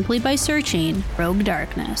 simply by searching Rogue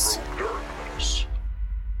Darkness.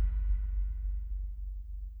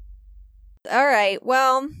 All right.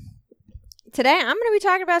 Well, today I'm going to be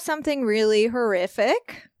talking about something really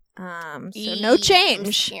horrific. So no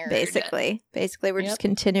change, basically. Basically, we're just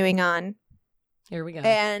continuing on. Here we go.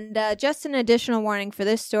 And just an additional warning for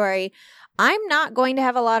this story. I'm not going to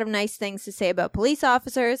have a lot of nice things to say about police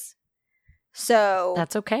officers. So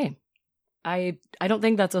That's okay. I don't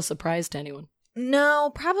think that's a surprise to anyone.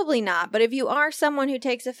 no, probably not. But if you are someone who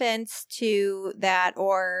takes offense to that,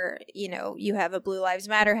 or, you know, you have a Blue Lives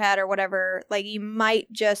Matter hat or whatever, like, you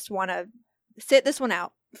might just want to sit this one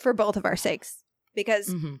out for both of our sakes.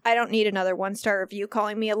 Because I don't need another 1-star review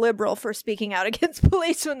calling me a liberal for speaking out against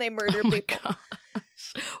police when they murder people. Gosh.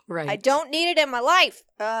 Right. I don't need it in my life.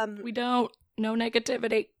 We don't. No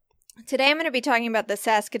negativity. Today I'm going to be talking about the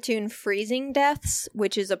Saskatoon freezing deaths,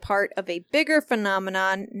 which is a part of a bigger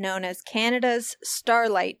phenomenon known as Canada's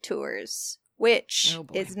Starlight Tours, which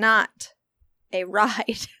is not a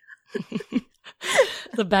ride.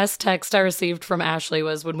 The best text I received from Ashley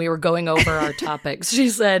was when we were going over our topics. She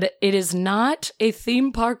said, "It is not a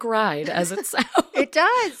theme park ride as it sounds." It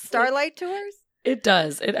does. Starlight Tours? It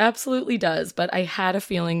does. It absolutely does. But I had a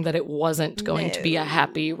feeling that it wasn't going to be a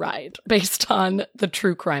happy ride based on the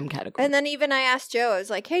true crime category. And then even I asked Joe, I was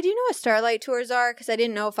like, hey, do you know what Starlight Tours are? Because I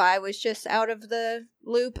didn't know if I was just out of the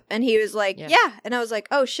loop. And he was like, yeah. And I was like,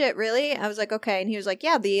 oh, shit, really? I was like, okay. And he was like,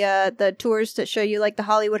 yeah, the tours that show you like the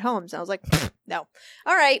Hollywood homes. And I was like, no.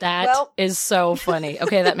 All right. That is so funny.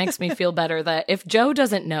 Okay, that makes me feel better that if Joe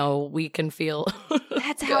doesn't know, we can feel.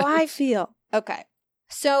 That's how I feel. Okay.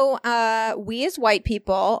 So, we as white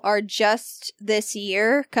people are just this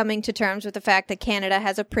year coming to terms with the fact that Canada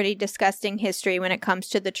has a pretty disgusting history when it comes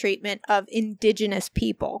to the treatment of Indigenous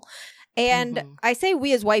people. And I say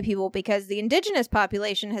we as white people because the Indigenous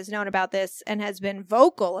population has known about this and has been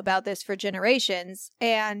vocal about this for generations,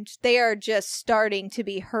 and they are just starting to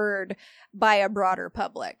be heard by a broader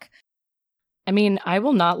public. I mean, I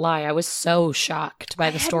will not lie. I was so shocked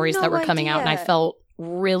by the stories that were coming out, and I felt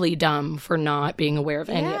really dumb for not being aware of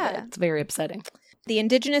any of it. It's very upsetting. The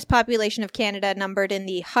Indigenous population of Canada numbered in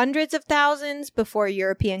the hundreds of thousands before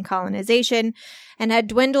European colonization and had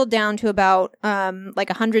dwindled down to about like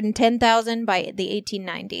 110,000 by the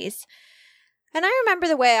 1890s. And I remember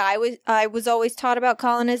the way I was always taught about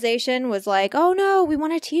colonization was like, oh no, we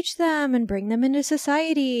want to teach them and bring them into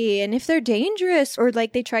society. And if they're dangerous or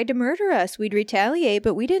like they tried to murder us, we'd retaliate,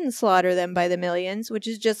 but we didn't slaughter them by the millions, which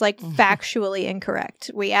is just like factually incorrect.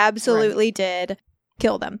 We absolutely did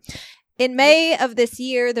kill them. In May of this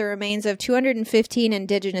year, the remains of 215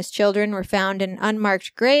 Indigenous children were found in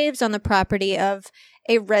unmarked graves on the property of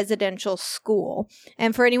a residential school.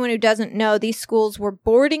 And for anyone who doesn't know, these schools were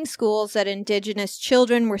boarding schools that Indigenous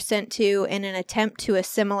children were sent to in an attempt to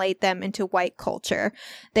assimilate them into white culture.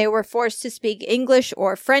 They were forced to speak English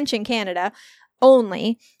or French in Canada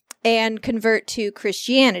only and convert to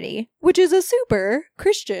Christianity, which is a super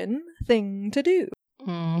Christian thing to do.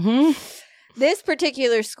 This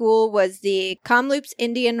particular school was the Kamloops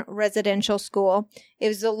Indian Residential School. It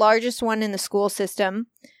was the largest one in the school system.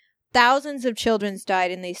 Thousands of children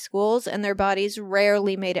died in these schools, and their bodies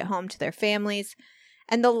rarely made it home to their families.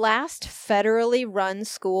 And the last federally run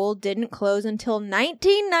school didn't close until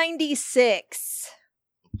 1996.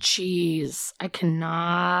 Jeez, I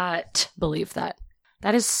cannot believe that.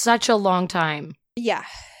 That is such a long time. Yeah.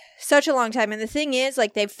 such a long time. And the thing is,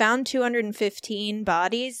 like, they've found 215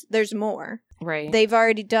 bodies. There's more. Right. They've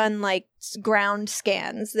already done, like, ground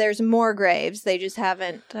scans. There's more graves. They just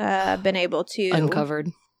haven't been able to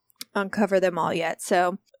uncover them all yet.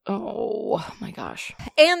 So. Oh, my gosh.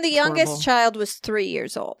 And the youngest child was 3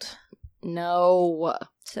 years old. No.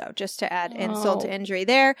 So just to add insult to injury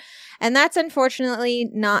there. And that's unfortunately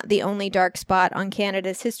not the only dark spot on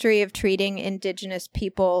Canada's history of treating Indigenous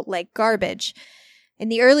people like garbage. In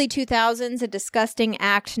the early 2000s, a disgusting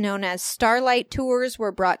act known as Starlight Tours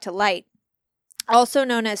were brought to light. Also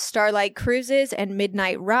known as Starlight Cruises and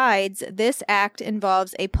Midnight Rides, this act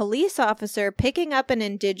involves a police officer picking up an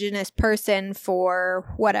Indigenous person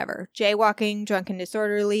for whatever, jaywalking, drunken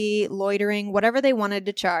disorderly, loitering, whatever they wanted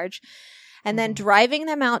to charge, and then driving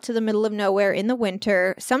them out to the middle of nowhere in the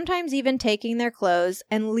winter, sometimes even taking their clothes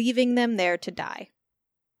and leaving them there to die.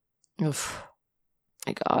 Oof.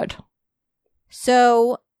 My God.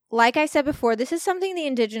 So, like I said before, this is something the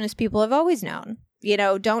Indigenous people have always known. You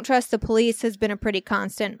know, don't trust the police has been a pretty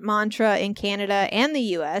constant mantra in Canada and the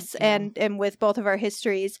U.S. And with both of our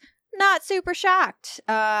histories, not super shocked.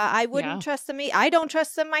 I wouldn't trust them. I don't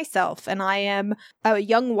trust them myself. And I am a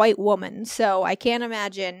young white woman, so I can't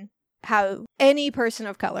imagine how any person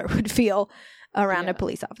of color would feel around a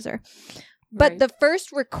police officer. But the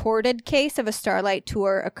first recorded case of a Starlight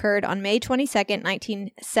Tour occurred on May 22nd,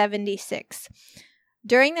 1976.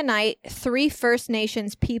 During the night, 3 First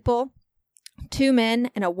Nations people, 2 men,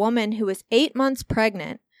 and a woman who was 8 months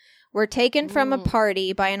pregnant were taken from a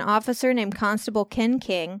party by an officer named Constable Ken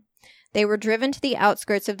King. They were driven to the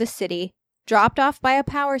outskirts of the city, dropped off by a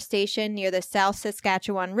power station near the South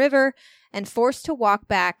Saskatchewan River, and forced to walk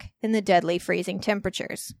back in the deadly freezing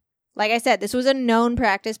temperatures. Like I said, this was a known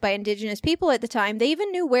practice by Indigenous people at the time. They even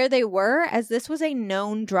knew where they were, as this was a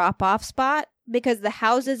known drop-off spot, because the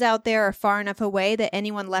houses out there are far enough away that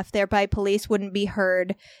anyone left there by police wouldn't be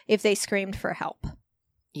heard if they screamed for help.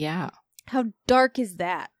 Yeah. How dark is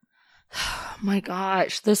that? Oh my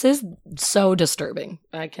gosh. This is so disturbing.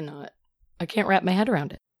 I can't wrap my head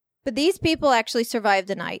around it. But these people actually survived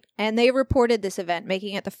the night, and they reported this event,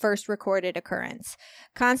 making it the first recorded occurrence.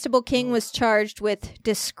 Constable King was charged with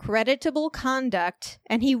discreditable conduct,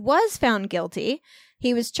 and he was found guilty.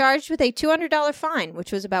 He was charged with a $200 fine,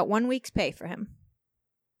 which was about 1 week's pay for him.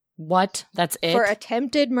 What? That's it? For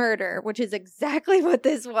attempted murder, which is exactly what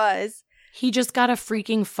this was. He just got a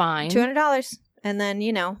freaking fine. $200. And then,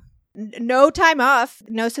 you know, no time off,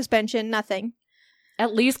 no suspension, nothing.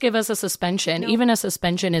 At least give us a suspension. No. Even a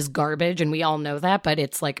suspension is garbage, and we all know that, but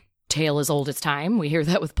it's like tale as old as time. We hear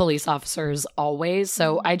that with police officers always.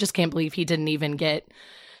 So I just can't believe he didn't even get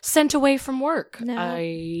sent away from work. No.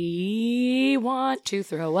 I want to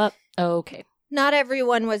throw up. Okay. Not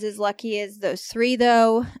everyone was as lucky as those 3,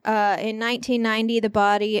 though. In 1990, the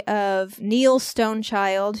body of Neil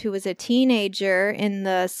Stonechild, who was a teenager in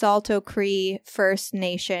the Salto Cree First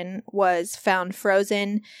Nation, was found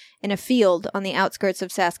frozen in a field on the outskirts of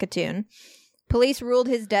Saskatoon. Police ruled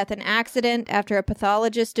his death an accident after a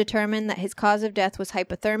pathologist determined that his cause of death was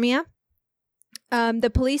hypothermia.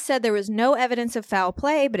 The police said there was no evidence of foul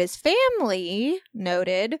play, but his family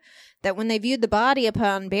noted that when they viewed the body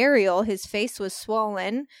upon burial, his face was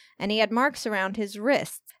swollen and he had marks around his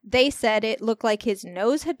wrists. They said it looked like his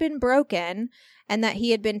nose had been broken and that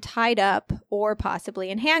he had been tied up or possibly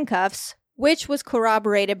in handcuffs, which was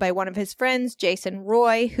corroborated by one of his friends, Jason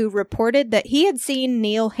Roy, who reported that he had seen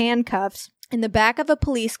Neil handcuffs in the back of a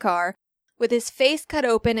police car with his face cut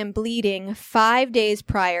open and bleeding 5 days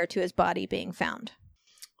prior to his body being found.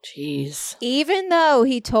 Jeez. Even though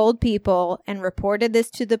he told people and reported this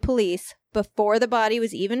to the police before the body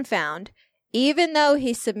was even found, even though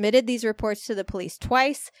he submitted these reports to the police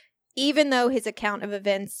twice, even though his account of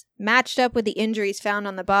events matched up with the injuries found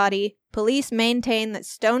on the body, police maintained that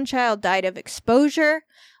Stonechild died of exposure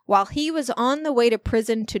while he was on the way to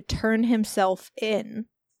prison to turn himself in.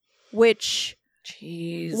 Which...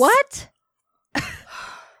 Jeez. What?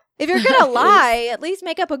 If you're gonna lie, at least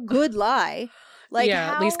make up a good lie. Like,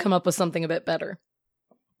 yeah, at least come up with something a bit better.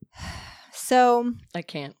 So... I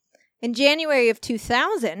can't. In January of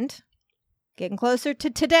 2000, getting closer to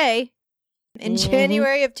today, in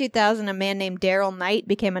January of 2000, a man named Daryl Knight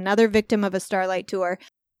became another victim of a Starlight Tour,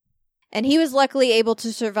 and he was luckily able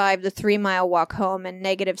to survive the 3-mile walk home in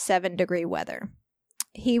 -7-degree weather.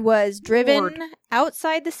 He was driven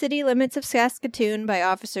outside the city limits of Saskatoon by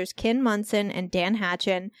officers Ken Munson and Dan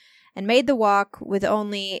Hatchen, and made the walk with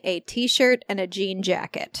only a t-shirt and a jean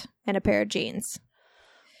jacket and a pair of jeans.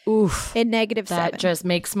 Oof. In -7. That just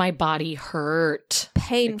makes my body hurt.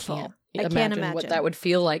 Painful. I can't imagine what that would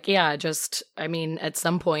feel like. Yeah, just, I mean, at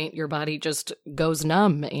some point, your body just goes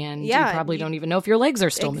numb and you probably don't even know if your legs are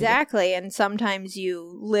still moving. Exactly. And sometimes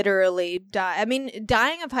you literally die. I mean,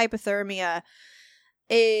 dying of hypothermia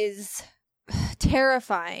is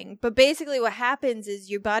terrifying. But basically what happens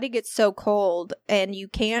is your body gets so cold and you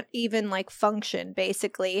can't even like function,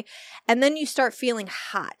 basically. And then you start feeling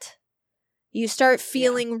hot. You start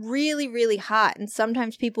feeling really, really hot. And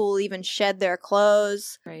sometimes people will even shed their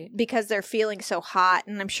clothes because they're feeling so hot.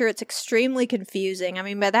 And I'm sure it's extremely confusing. I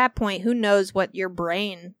mean, by that point, who knows what your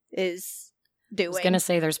brain is doing? I was going to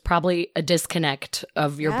say there's probably a disconnect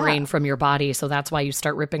of your brain from your body. So that's why you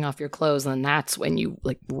start ripping off your clothes. And that's when you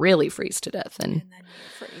like really freeze to death. And then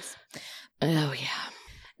you freeze. Oh, yeah.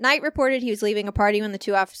 Knight reported he was leaving a party when the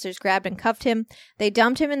two officers grabbed and cuffed him. They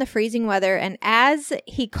dumped him in the freezing weather, and as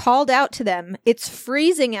he called out to them, "It's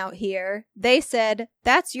freezing out here," they said,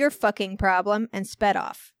 "That's your fucking problem," and sped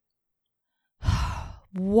off.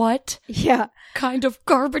 What kind of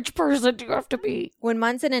garbage person do you have to be? When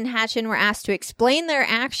Munson and Hatchen were asked to explain their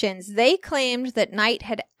actions, they claimed that Knight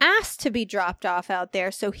had asked to be dropped off out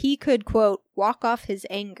there so he could, quote, walk off his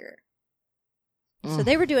anger. So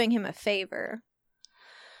they were doing him a favor.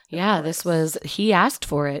 Yeah, he asked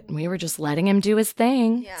for it. We were just letting him do his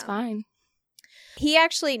thing. Yeah. It's fine.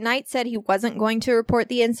 Knight said he wasn't going to report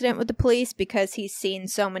the incident with the police because he's seen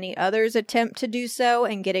so many others attempt to do so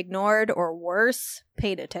and get ignored or worse,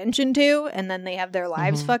 paid attention to, and then they have their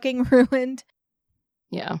lives fucking ruined.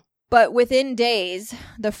 Yeah. But within days,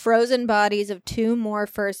 the frozen bodies of 2 more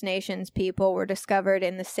First Nations people were discovered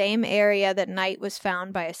in the same area that Knight was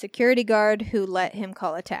found by a security guard who let him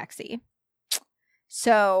call a taxi.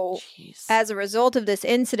 So, as a result of this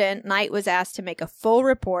incident, Knight was asked to make a full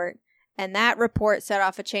report, and that report set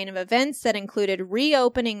off a chain of events that included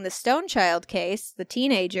reopening the Stonechild case, the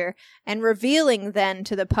teenager, and revealing then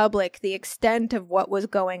to the public the extent of what was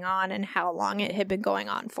going on and how long it had been going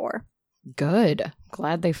on for. Good.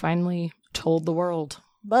 Glad they finally told the world.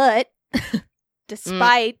 But,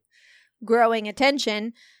 despite growing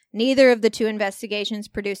attention, neither of the 2 investigations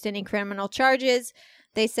produced any criminal charges.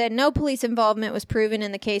 They said no police involvement was proven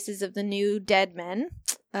in the cases of the new dead men,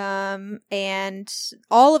 and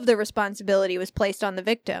all of the responsibility was placed on the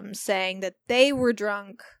victims, saying that they were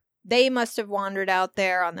drunk, they must have wandered out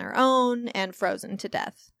there on their own and frozen to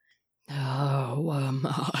death. Oh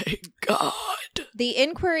my God. The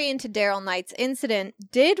inquiry into Daryl Knight's incident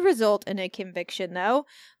did result in a conviction, though.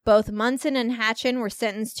 Both Munson and Hatchen were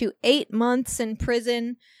sentenced to 8 months in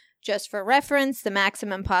prison. Just for reference, the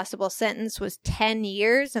maximum possible sentence was 10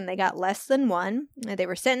 years, and they got less than 1. They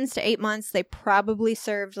were sentenced to 8 months. They probably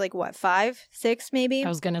served, 5, 6 maybe? I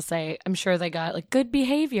was going to say, I'm sure they got, good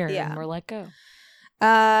behavior and were let go.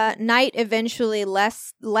 Knight eventually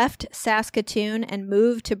left Saskatoon and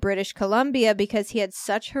moved to British Columbia because he had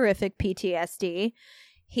such horrific PTSD.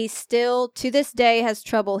 He still, to this day, has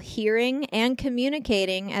trouble hearing and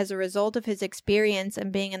communicating as a result of his experience and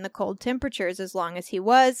being in the cold temperatures as long as he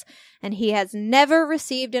was, and he has never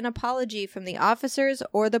received an apology from the officers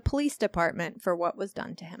or the police department for what was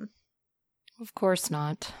done to him. Of course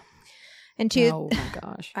not. Oh my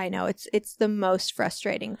gosh. I know, it's the most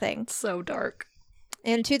frustrating thing. It's so dark.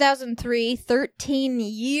 In 2003, 13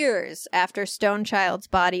 years after Stonechild's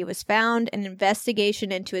body was found, an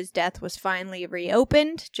investigation into his death was finally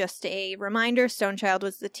reopened. Just a reminder, Stonechild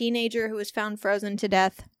was the teenager who was found frozen to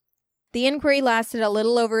death. The inquiry lasted a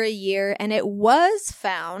little over a year, and it was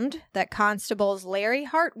found that constables Larry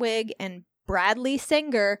Hartwig and Bradley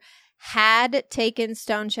Senger had taken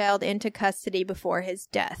Stonechild into custody before his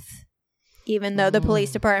death, even though the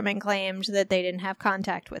police department claimed that they didn't have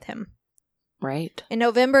contact with him. Right. In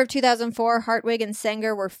November of 2004, Hartwig and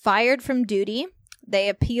Senger were fired from duty. They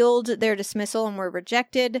appealed their dismissal and were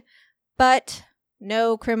rejected, but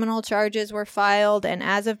no criminal charges were filed, and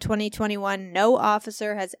as of 2021, no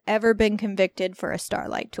officer has ever been convicted for a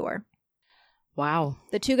Starlight tour. Wow.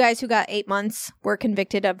 The 2 guys who got 8 months were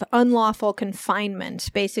convicted of unlawful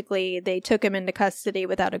confinement. Basically, they took him into custody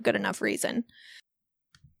without a good enough reason.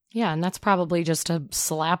 Yeah, and that's probably just a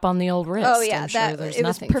slap on the old wrist. Oh, yeah, it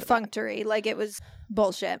was perfunctory. It was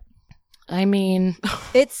bullshit. I mean,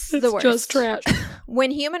 it's the worst. It's just trash.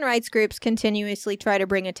 When human rights groups continuously try to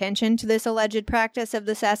bring attention to this alleged practice of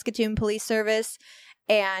the Saskatoon Police Service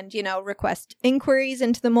and, request inquiries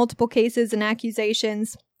into the multiple cases and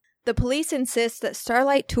accusations, the police insist that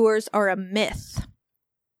Starlight tours are a myth.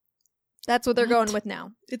 That's what they're going with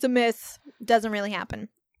now. It's a myth. It doesn't really happen.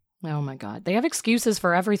 Oh my God. They have excuses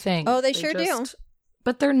for everything. Oh, they sure do.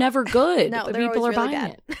 But they're never good. No, the they're people always are really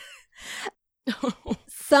buying bad. it.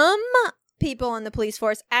 some people in the police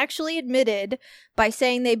force actually admitted by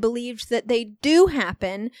saying they believed that they do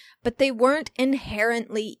happen, but they weren't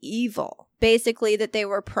inherently evil. Basically, that they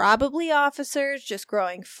were probably officers just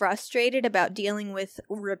growing frustrated about dealing with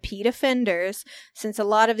repeat offenders, since a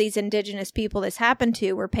lot of these indigenous people this happened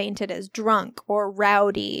to were painted as drunk or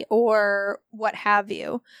rowdy or what have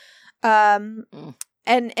you.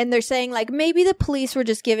 And they're saying, like, maybe the police were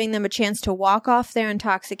just giving them a chance to walk off their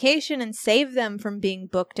intoxication and save them from being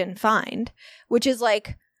booked and fined, which is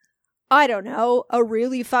like, I don't know, a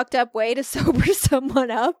really fucked up way to sober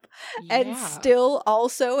someone up and still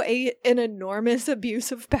also an enormous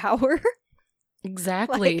abuse of power.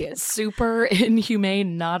 Exactly. Like, super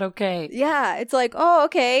inhumane, not okay. Yeah, it's like, oh,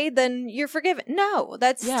 okay, then you're forgiven. No,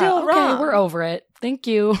 that's still wrong. Okay, we're over it. Thank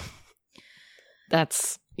you.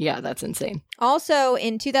 That's insane. Also,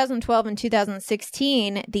 in 2012 and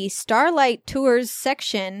 2016, the Starlight Tours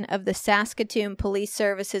section of the Saskatoon Police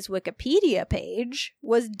Service's Wikipedia page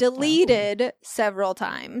was deleted several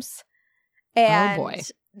times. And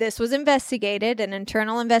this was investigated. An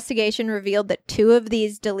internal investigation revealed that 2 of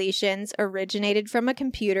these deletions originated from a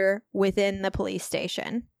computer within the police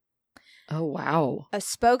station. Oh, wow. A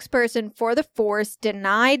spokesperson for the force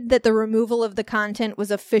denied that the removal of the content was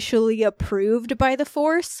officially approved by the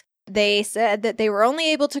force. They said that they were only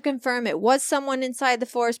able to confirm it was someone inside the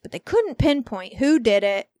force, but they couldn't pinpoint who did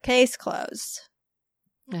it. Case closed.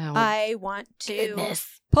 Oh, I want to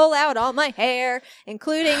pull out all my hair,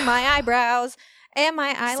 including my eyebrows and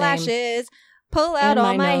my eyelashes. Pull out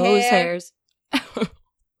all my hairs.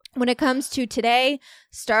 When it comes to today,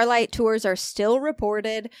 Starlight Tours are still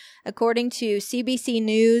reported. According to CBC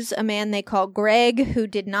News, a man they call Greg, who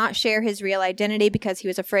did not share his real identity because he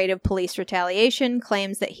was afraid of police retaliation,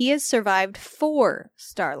 claims that he has survived 4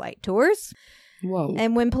 Starlight Tours. Whoa.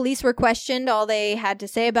 And when police were questioned, all they had to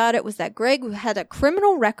say about it was that Greg had a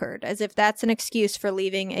criminal record, as if that's an excuse for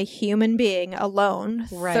leaving a human being alone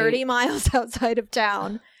 30 miles outside of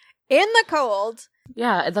town in the cold.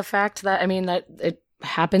 Yeah, the fact that, that it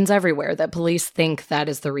happens everywhere, that police think that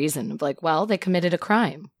is the reason. Like, well, they committed a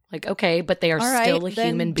crime. Like, okay, but they are still a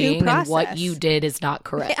human being, and what you did is not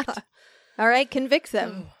correct. Yeah. All right, convict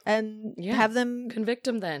them and have them convict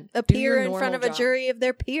them then. Appear in front of a jury of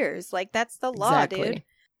their peers. Like, that's the law, dude.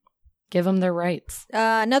 Give them their rights.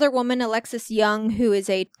 Another woman, Alexis Young, who is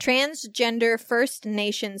a transgender First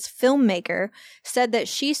Nations filmmaker, said that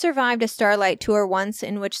she survived a Starlight Tour once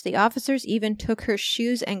in which the officers even took her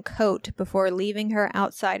shoes and coat before leaving her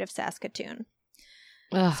outside of Saskatoon.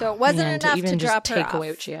 So it wasn't enough to drop her off. Away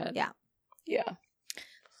what she had. Yeah.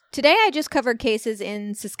 Today, I just covered cases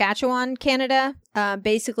in Saskatchewan, Canada,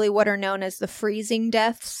 basically what are known as the freezing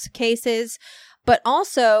deaths cases. But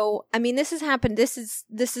also, this has happened. This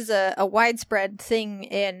is a widespread thing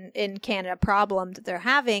in Canada, problem that they're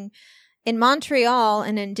having. In Montreal,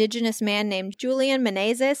 an Indigenous man named Julian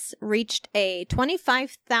Menezes reached a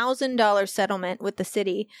 $25,000 settlement with the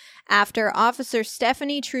city after Officer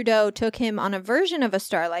Stephanie Trudeau took him on a version of a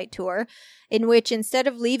Starlight Tour in which, instead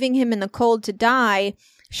of leaving him in the cold to die,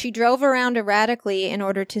 she drove around erratically in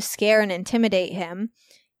order to scare and intimidate him.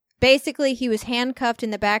 Basically, he was handcuffed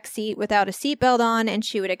in the back seat without a seatbelt on, and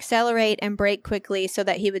she would accelerate and brake quickly so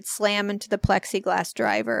that he would slam into the plexiglass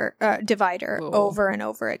divider over and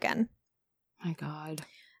over again. My God.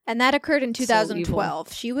 And that occurred in 2012.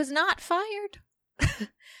 So she was not fired.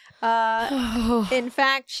 In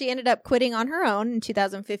fact, she ended up quitting on her own in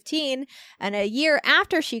 2015, and a year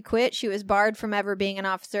after she quit, she was barred from ever being an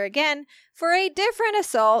officer again for a different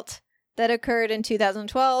assault that occurred in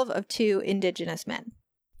 2012 of 2 Indigenous men.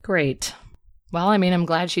 Great. Well, I'm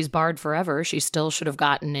glad she's barred forever. She still should have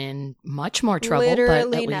gotten in much more trouble, but at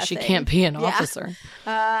least she can't be an officer.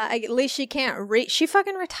 At least she can't she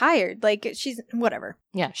fucking retired. Like, she's whatever.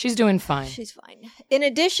 Yeah, she's doing fine. She's fine. In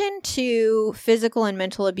addition to physical and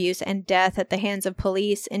mental abuse and death at the hands of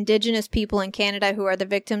police, Indigenous people in Canada who are the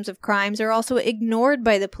victims of crimes are also ignored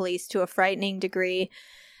by the police to a frightening degree.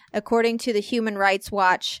 According to the Human Rights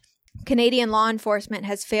Watch, Canadian law enforcement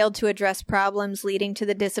has failed to address problems leading to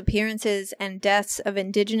the disappearances and deaths of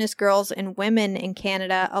Indigenous girls and women in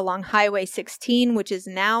Canada along Highway 16, which is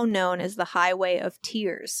now known as the Highway of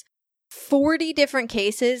Tears. 40 different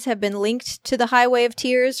cases have been linked to the Highway of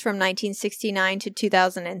Tears from 1969 to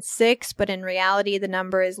 2006, but in reality the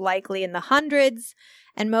number is likely in the hundreds,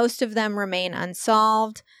 and most of them remain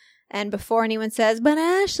unsolved. And before anyone says, but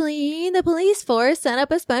Ashley, the police force set up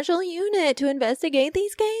a special unit to investigate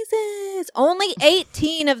these cases. Only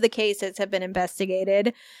 18 of the cases have been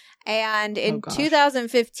investigated. And in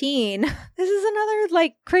 2015, this is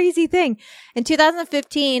another crazy thing. In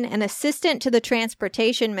 2015, an assistant to the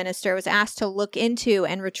transportation minister was asked to look into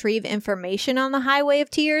and retrieve information on the Highway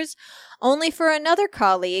of Tears, only for another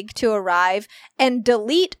colleague to arrive and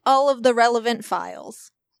delete all of the relevant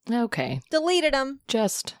files. Okay. Deleted them.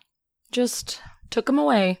 Just took them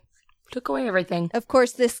away. Took away everything. Of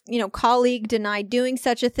course, this, colleague denied doing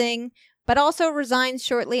such a thing, but also resigned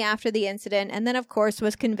shortly after the incident, and then, of course,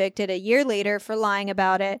 was convicted a year later for lying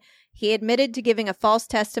about it. He admitted to giving a false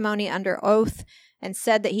testimony under oath and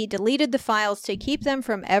said that he deleted the files to keep them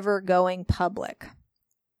from ever going public.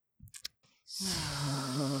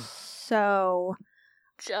 So...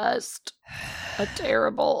 just a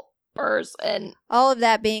terrible person. All of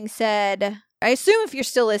that being said, I assume if you're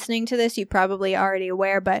still listening to this, you're probably already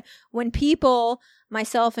aware, but when people,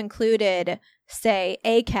 myself included, say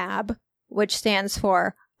ACAB, which stands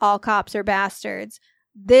for all cops are bastards,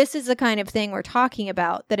 this is the kind of thing we're talking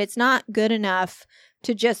about, that it's not good enough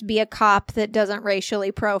to just be a cop that doesn't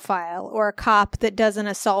racially profile, or a cop that doesn't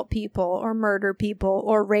assault people, or murder people,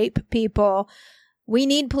 or rape people. We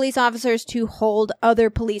need police officers to hold other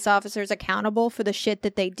police officers accountable for the shit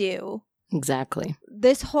that they do. Exactly.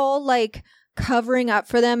 This whole, covering up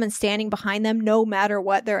for them and standing behind them no matter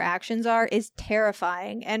what their actions are is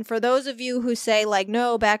terrifying. And for those of you who say,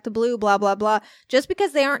 no, back to blue, blah, blah, blah, just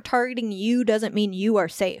because they aren't targeting you doesn't mean you are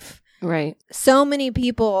safe. Right. So many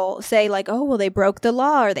people say, oh, well, they broke the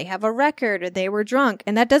law, or they have a record, or they were drunk.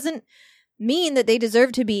 And that doesn't mean that they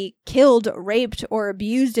deserve to be killed, raped, or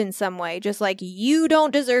abused in some way. Just like you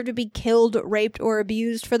don't deserve to be killed, raped, or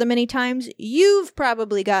abused for the many times you've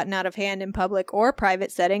probably gotten out of hand in public or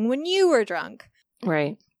private setting when you were drunk.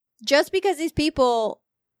 Right. Just because these people,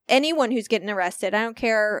 anyone who's getting arrested, I don't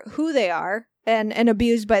care who they are, and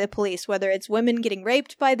abused by the police, whether it's women getting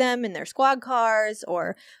raped by them in their squad cars,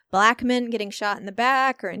 or black men getting shot in the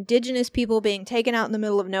back, or indigenous people being taken out in the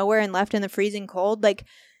middle of nowhere and left in the freezing cold,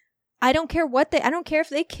 I don't care I don't care if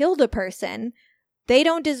they killed a person. They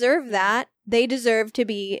don't deserve that. They deserve to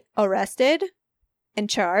be arrested and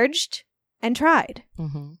charged and tried.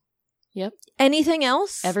 Mm-hmm. Yep. Anything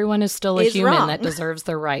else? Everyone is still a human wrong. That deserves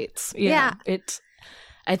their rights. Yeah.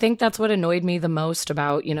 I think that's what annoyed me the most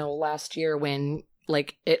about, last year when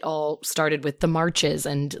it all started with the marches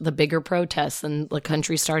and the bigger protests and the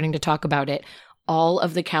country starting to talk about it. All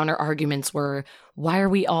of the counter arguments were, why are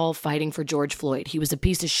we all fighting for George Floyd? He was a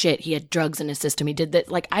piece of shit. He had drugs in his system. He did that.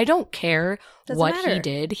 I don't care what he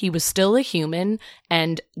did. He was still a human,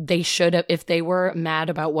 and they should have, if they were mad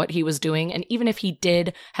about what he was doing, and even if he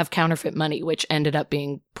did have counterfeit money, which ended up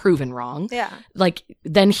being proven wrong,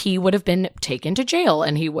 then he would have been taken to jail,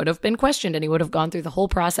 and he would have been questioned, and he would have gone through the whole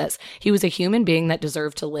process. He was a human being that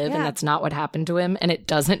deserved to live, and that's not what happened to him, and it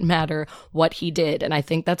doesn't matter what he did. And I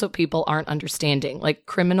think that's what people aren't understanding.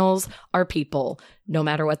 Criminals are people. No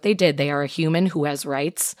matter what they did, they are a human who has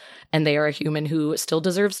rights, and they are a human who still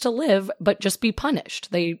deserves to live, but just be punished.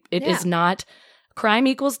 It is not crime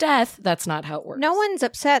equals death. That's not how it works. No one's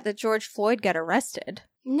upset that George Floyd got arrested.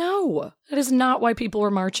 No, that is not why people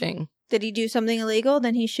were marching. Did he do something illegal?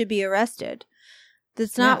 Then he should be arrested.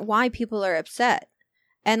 That's not why people are upset.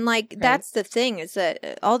 And that's the thing, is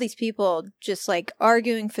that all these people just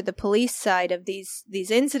arguing for the police side of these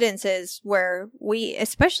incidences where we,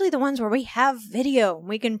 especially the ones where we have video,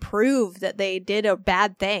 we can prove that they did a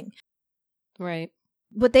bad thing. Right.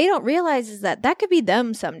 What they don't realize is that could be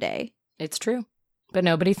them someday. It's true. But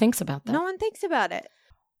nobody thinks about that. No one thinks about it.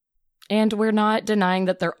 And we're not denying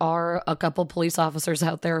that there are a couple police officers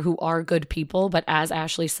out there who are good people, but as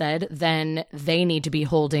Ashley said, then they need to be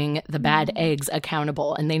holding the bad eggs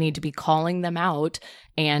accountable, and they need to be calling them out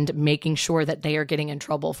and making sure that they are getting in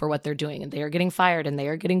trouble for what they're doing, and they are getting fired, and they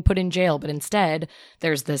are getting put in jail. But instead,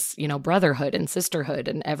 there's this, brotherhood and sisterhood,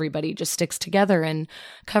 and everybody just sticks together and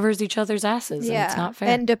covers each ot's asses, and it's not fair.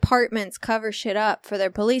 And departments cover shit up for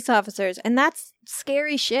their police officers, and that's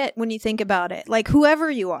scary shit when you think about it.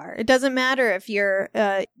 Whoever you are, it doesn't matter if you're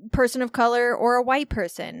a person of color or a white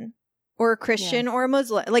person or a Christian or a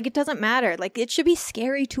Muslim. It doesn't matter. It should be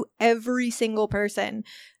scary to every single person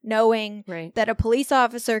knowing that a police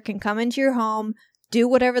officer can come into your home, do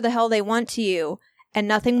whatever the hell they want to you, and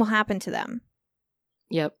nothing will happen to them.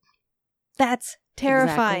 Yep. That's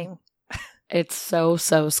terrifying. Exactly. It's so,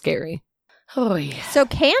 so scary. Oh, yeah. So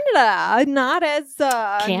Canada, not as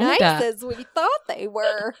nice as we thought they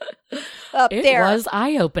were up there. It was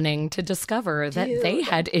eye-opening to discover that they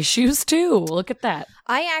had issues too. Look at that.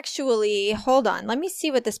 I actually, hold on, let me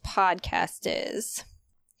see what this podcast is.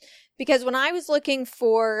 Because when I was looking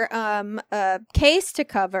for a case to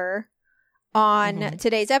cover, on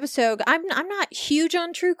today's episode. I'm not huge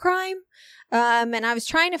on true crime. And I was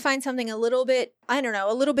trying to find something a little bit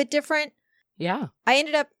different. Yeah. I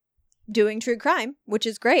ended up doing true crime, which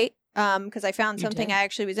is great. Because I found something I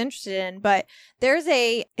actually was interested in, but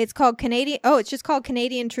it's called it's just called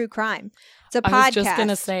Canadian True Crime. It's a podcast. I was just going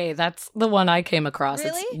to say, that's the one I came across.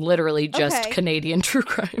 Really? It's literally just Canadian True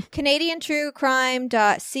Crime.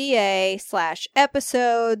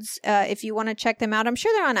 CanadianTrueCrime.ca/episodes. If you want to check them out, I'm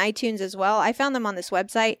sure they're on iTunes as well. I found them on this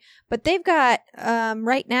website, but they've got,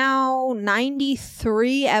 right now,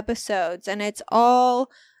 93 episodes, and it's all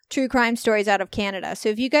true crime stories out of Canada. So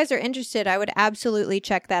if you guys are interested, I would absolutely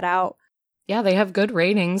check that out. Yeah, they have good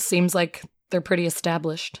ratings. Seems like they're pretty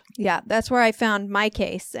established. Yeah, that's where I found my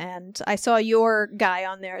case, and I saw your guy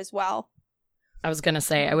on there as well. I was going to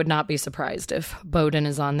say, I would not be surprised if Bowden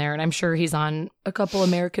is on there, and I'm sure he's on a couple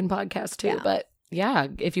American podcasts too. Yeah. But yeah,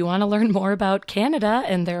 if you want to learn more about Canada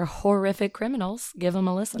and their horrific criminals, give them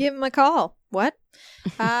a listen. Give them a call. What?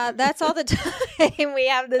 That's all the time we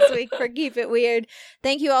have this week for Keep It Weird.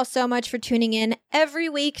 Thank you all so much for tuning in every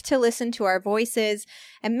week to listen to our voices.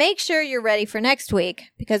 And make sure you're ready for next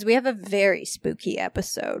week, because we have a very spooky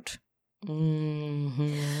episode.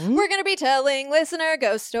 Mm-hmm. We're going to be telling listener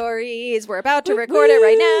ghost stories. We're about to record it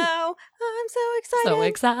right now. I'm so excited. So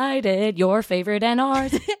excited. Your favorite and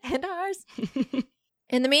ours. And ours.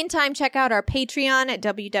 In the meantime, check out our Patreon at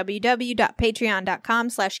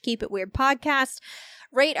www.patreon.com/keepitweirdpodcast.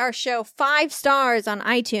 Rate our show 5 stars on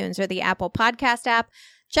iTunes or the Apple Podcast app.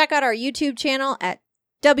 Check out our YouTube channel at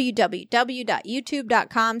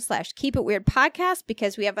www.youtube.com/keepitweirdpodcast,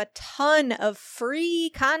 because we have a ton of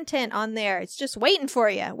free content on there. It's just waiting for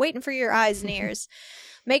you, waiting for your eyes and ears.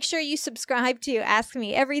 Make sure you subscribe to Ask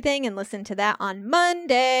Me Everything and listen to that on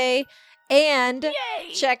Monday. And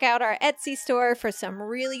check out our Etsy store for some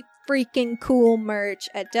really freaking cool merch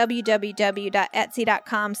at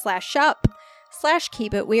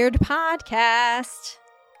www.etsy.com/shop/keepitweirdpodcast.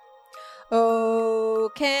 Oh,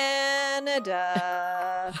 Canada.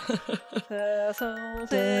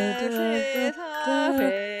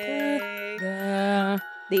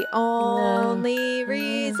 The only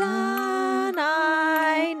reason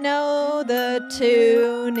I know the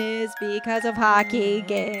tune is because of hockey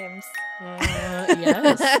games.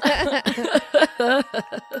 Yes.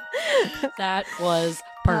 That was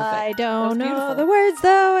perfect. I don't know the words,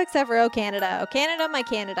 though, except for Oh Canada. Oh Canada, my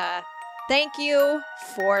Canada. Thank you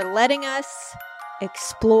for letting us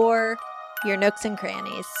explore your nooks and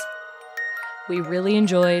crannies. We really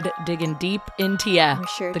enjoyed digging deep into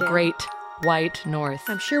the great white north.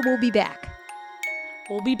 I'm sure we'll be back.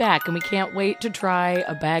 We'll be back, and we can't wait to try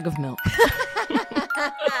a bag of milk.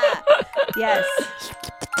 Yes.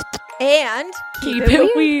 And keep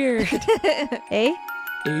it weird. Eh?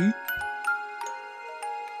 Eh?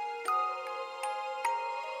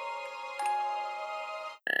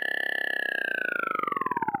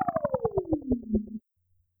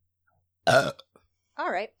 All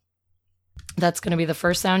right. That's going to be the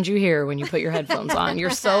first sound you hear when you put your headphones on. You're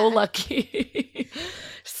so lucky.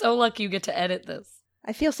 So lucky you get to edit this.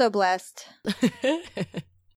 I feel so blessed.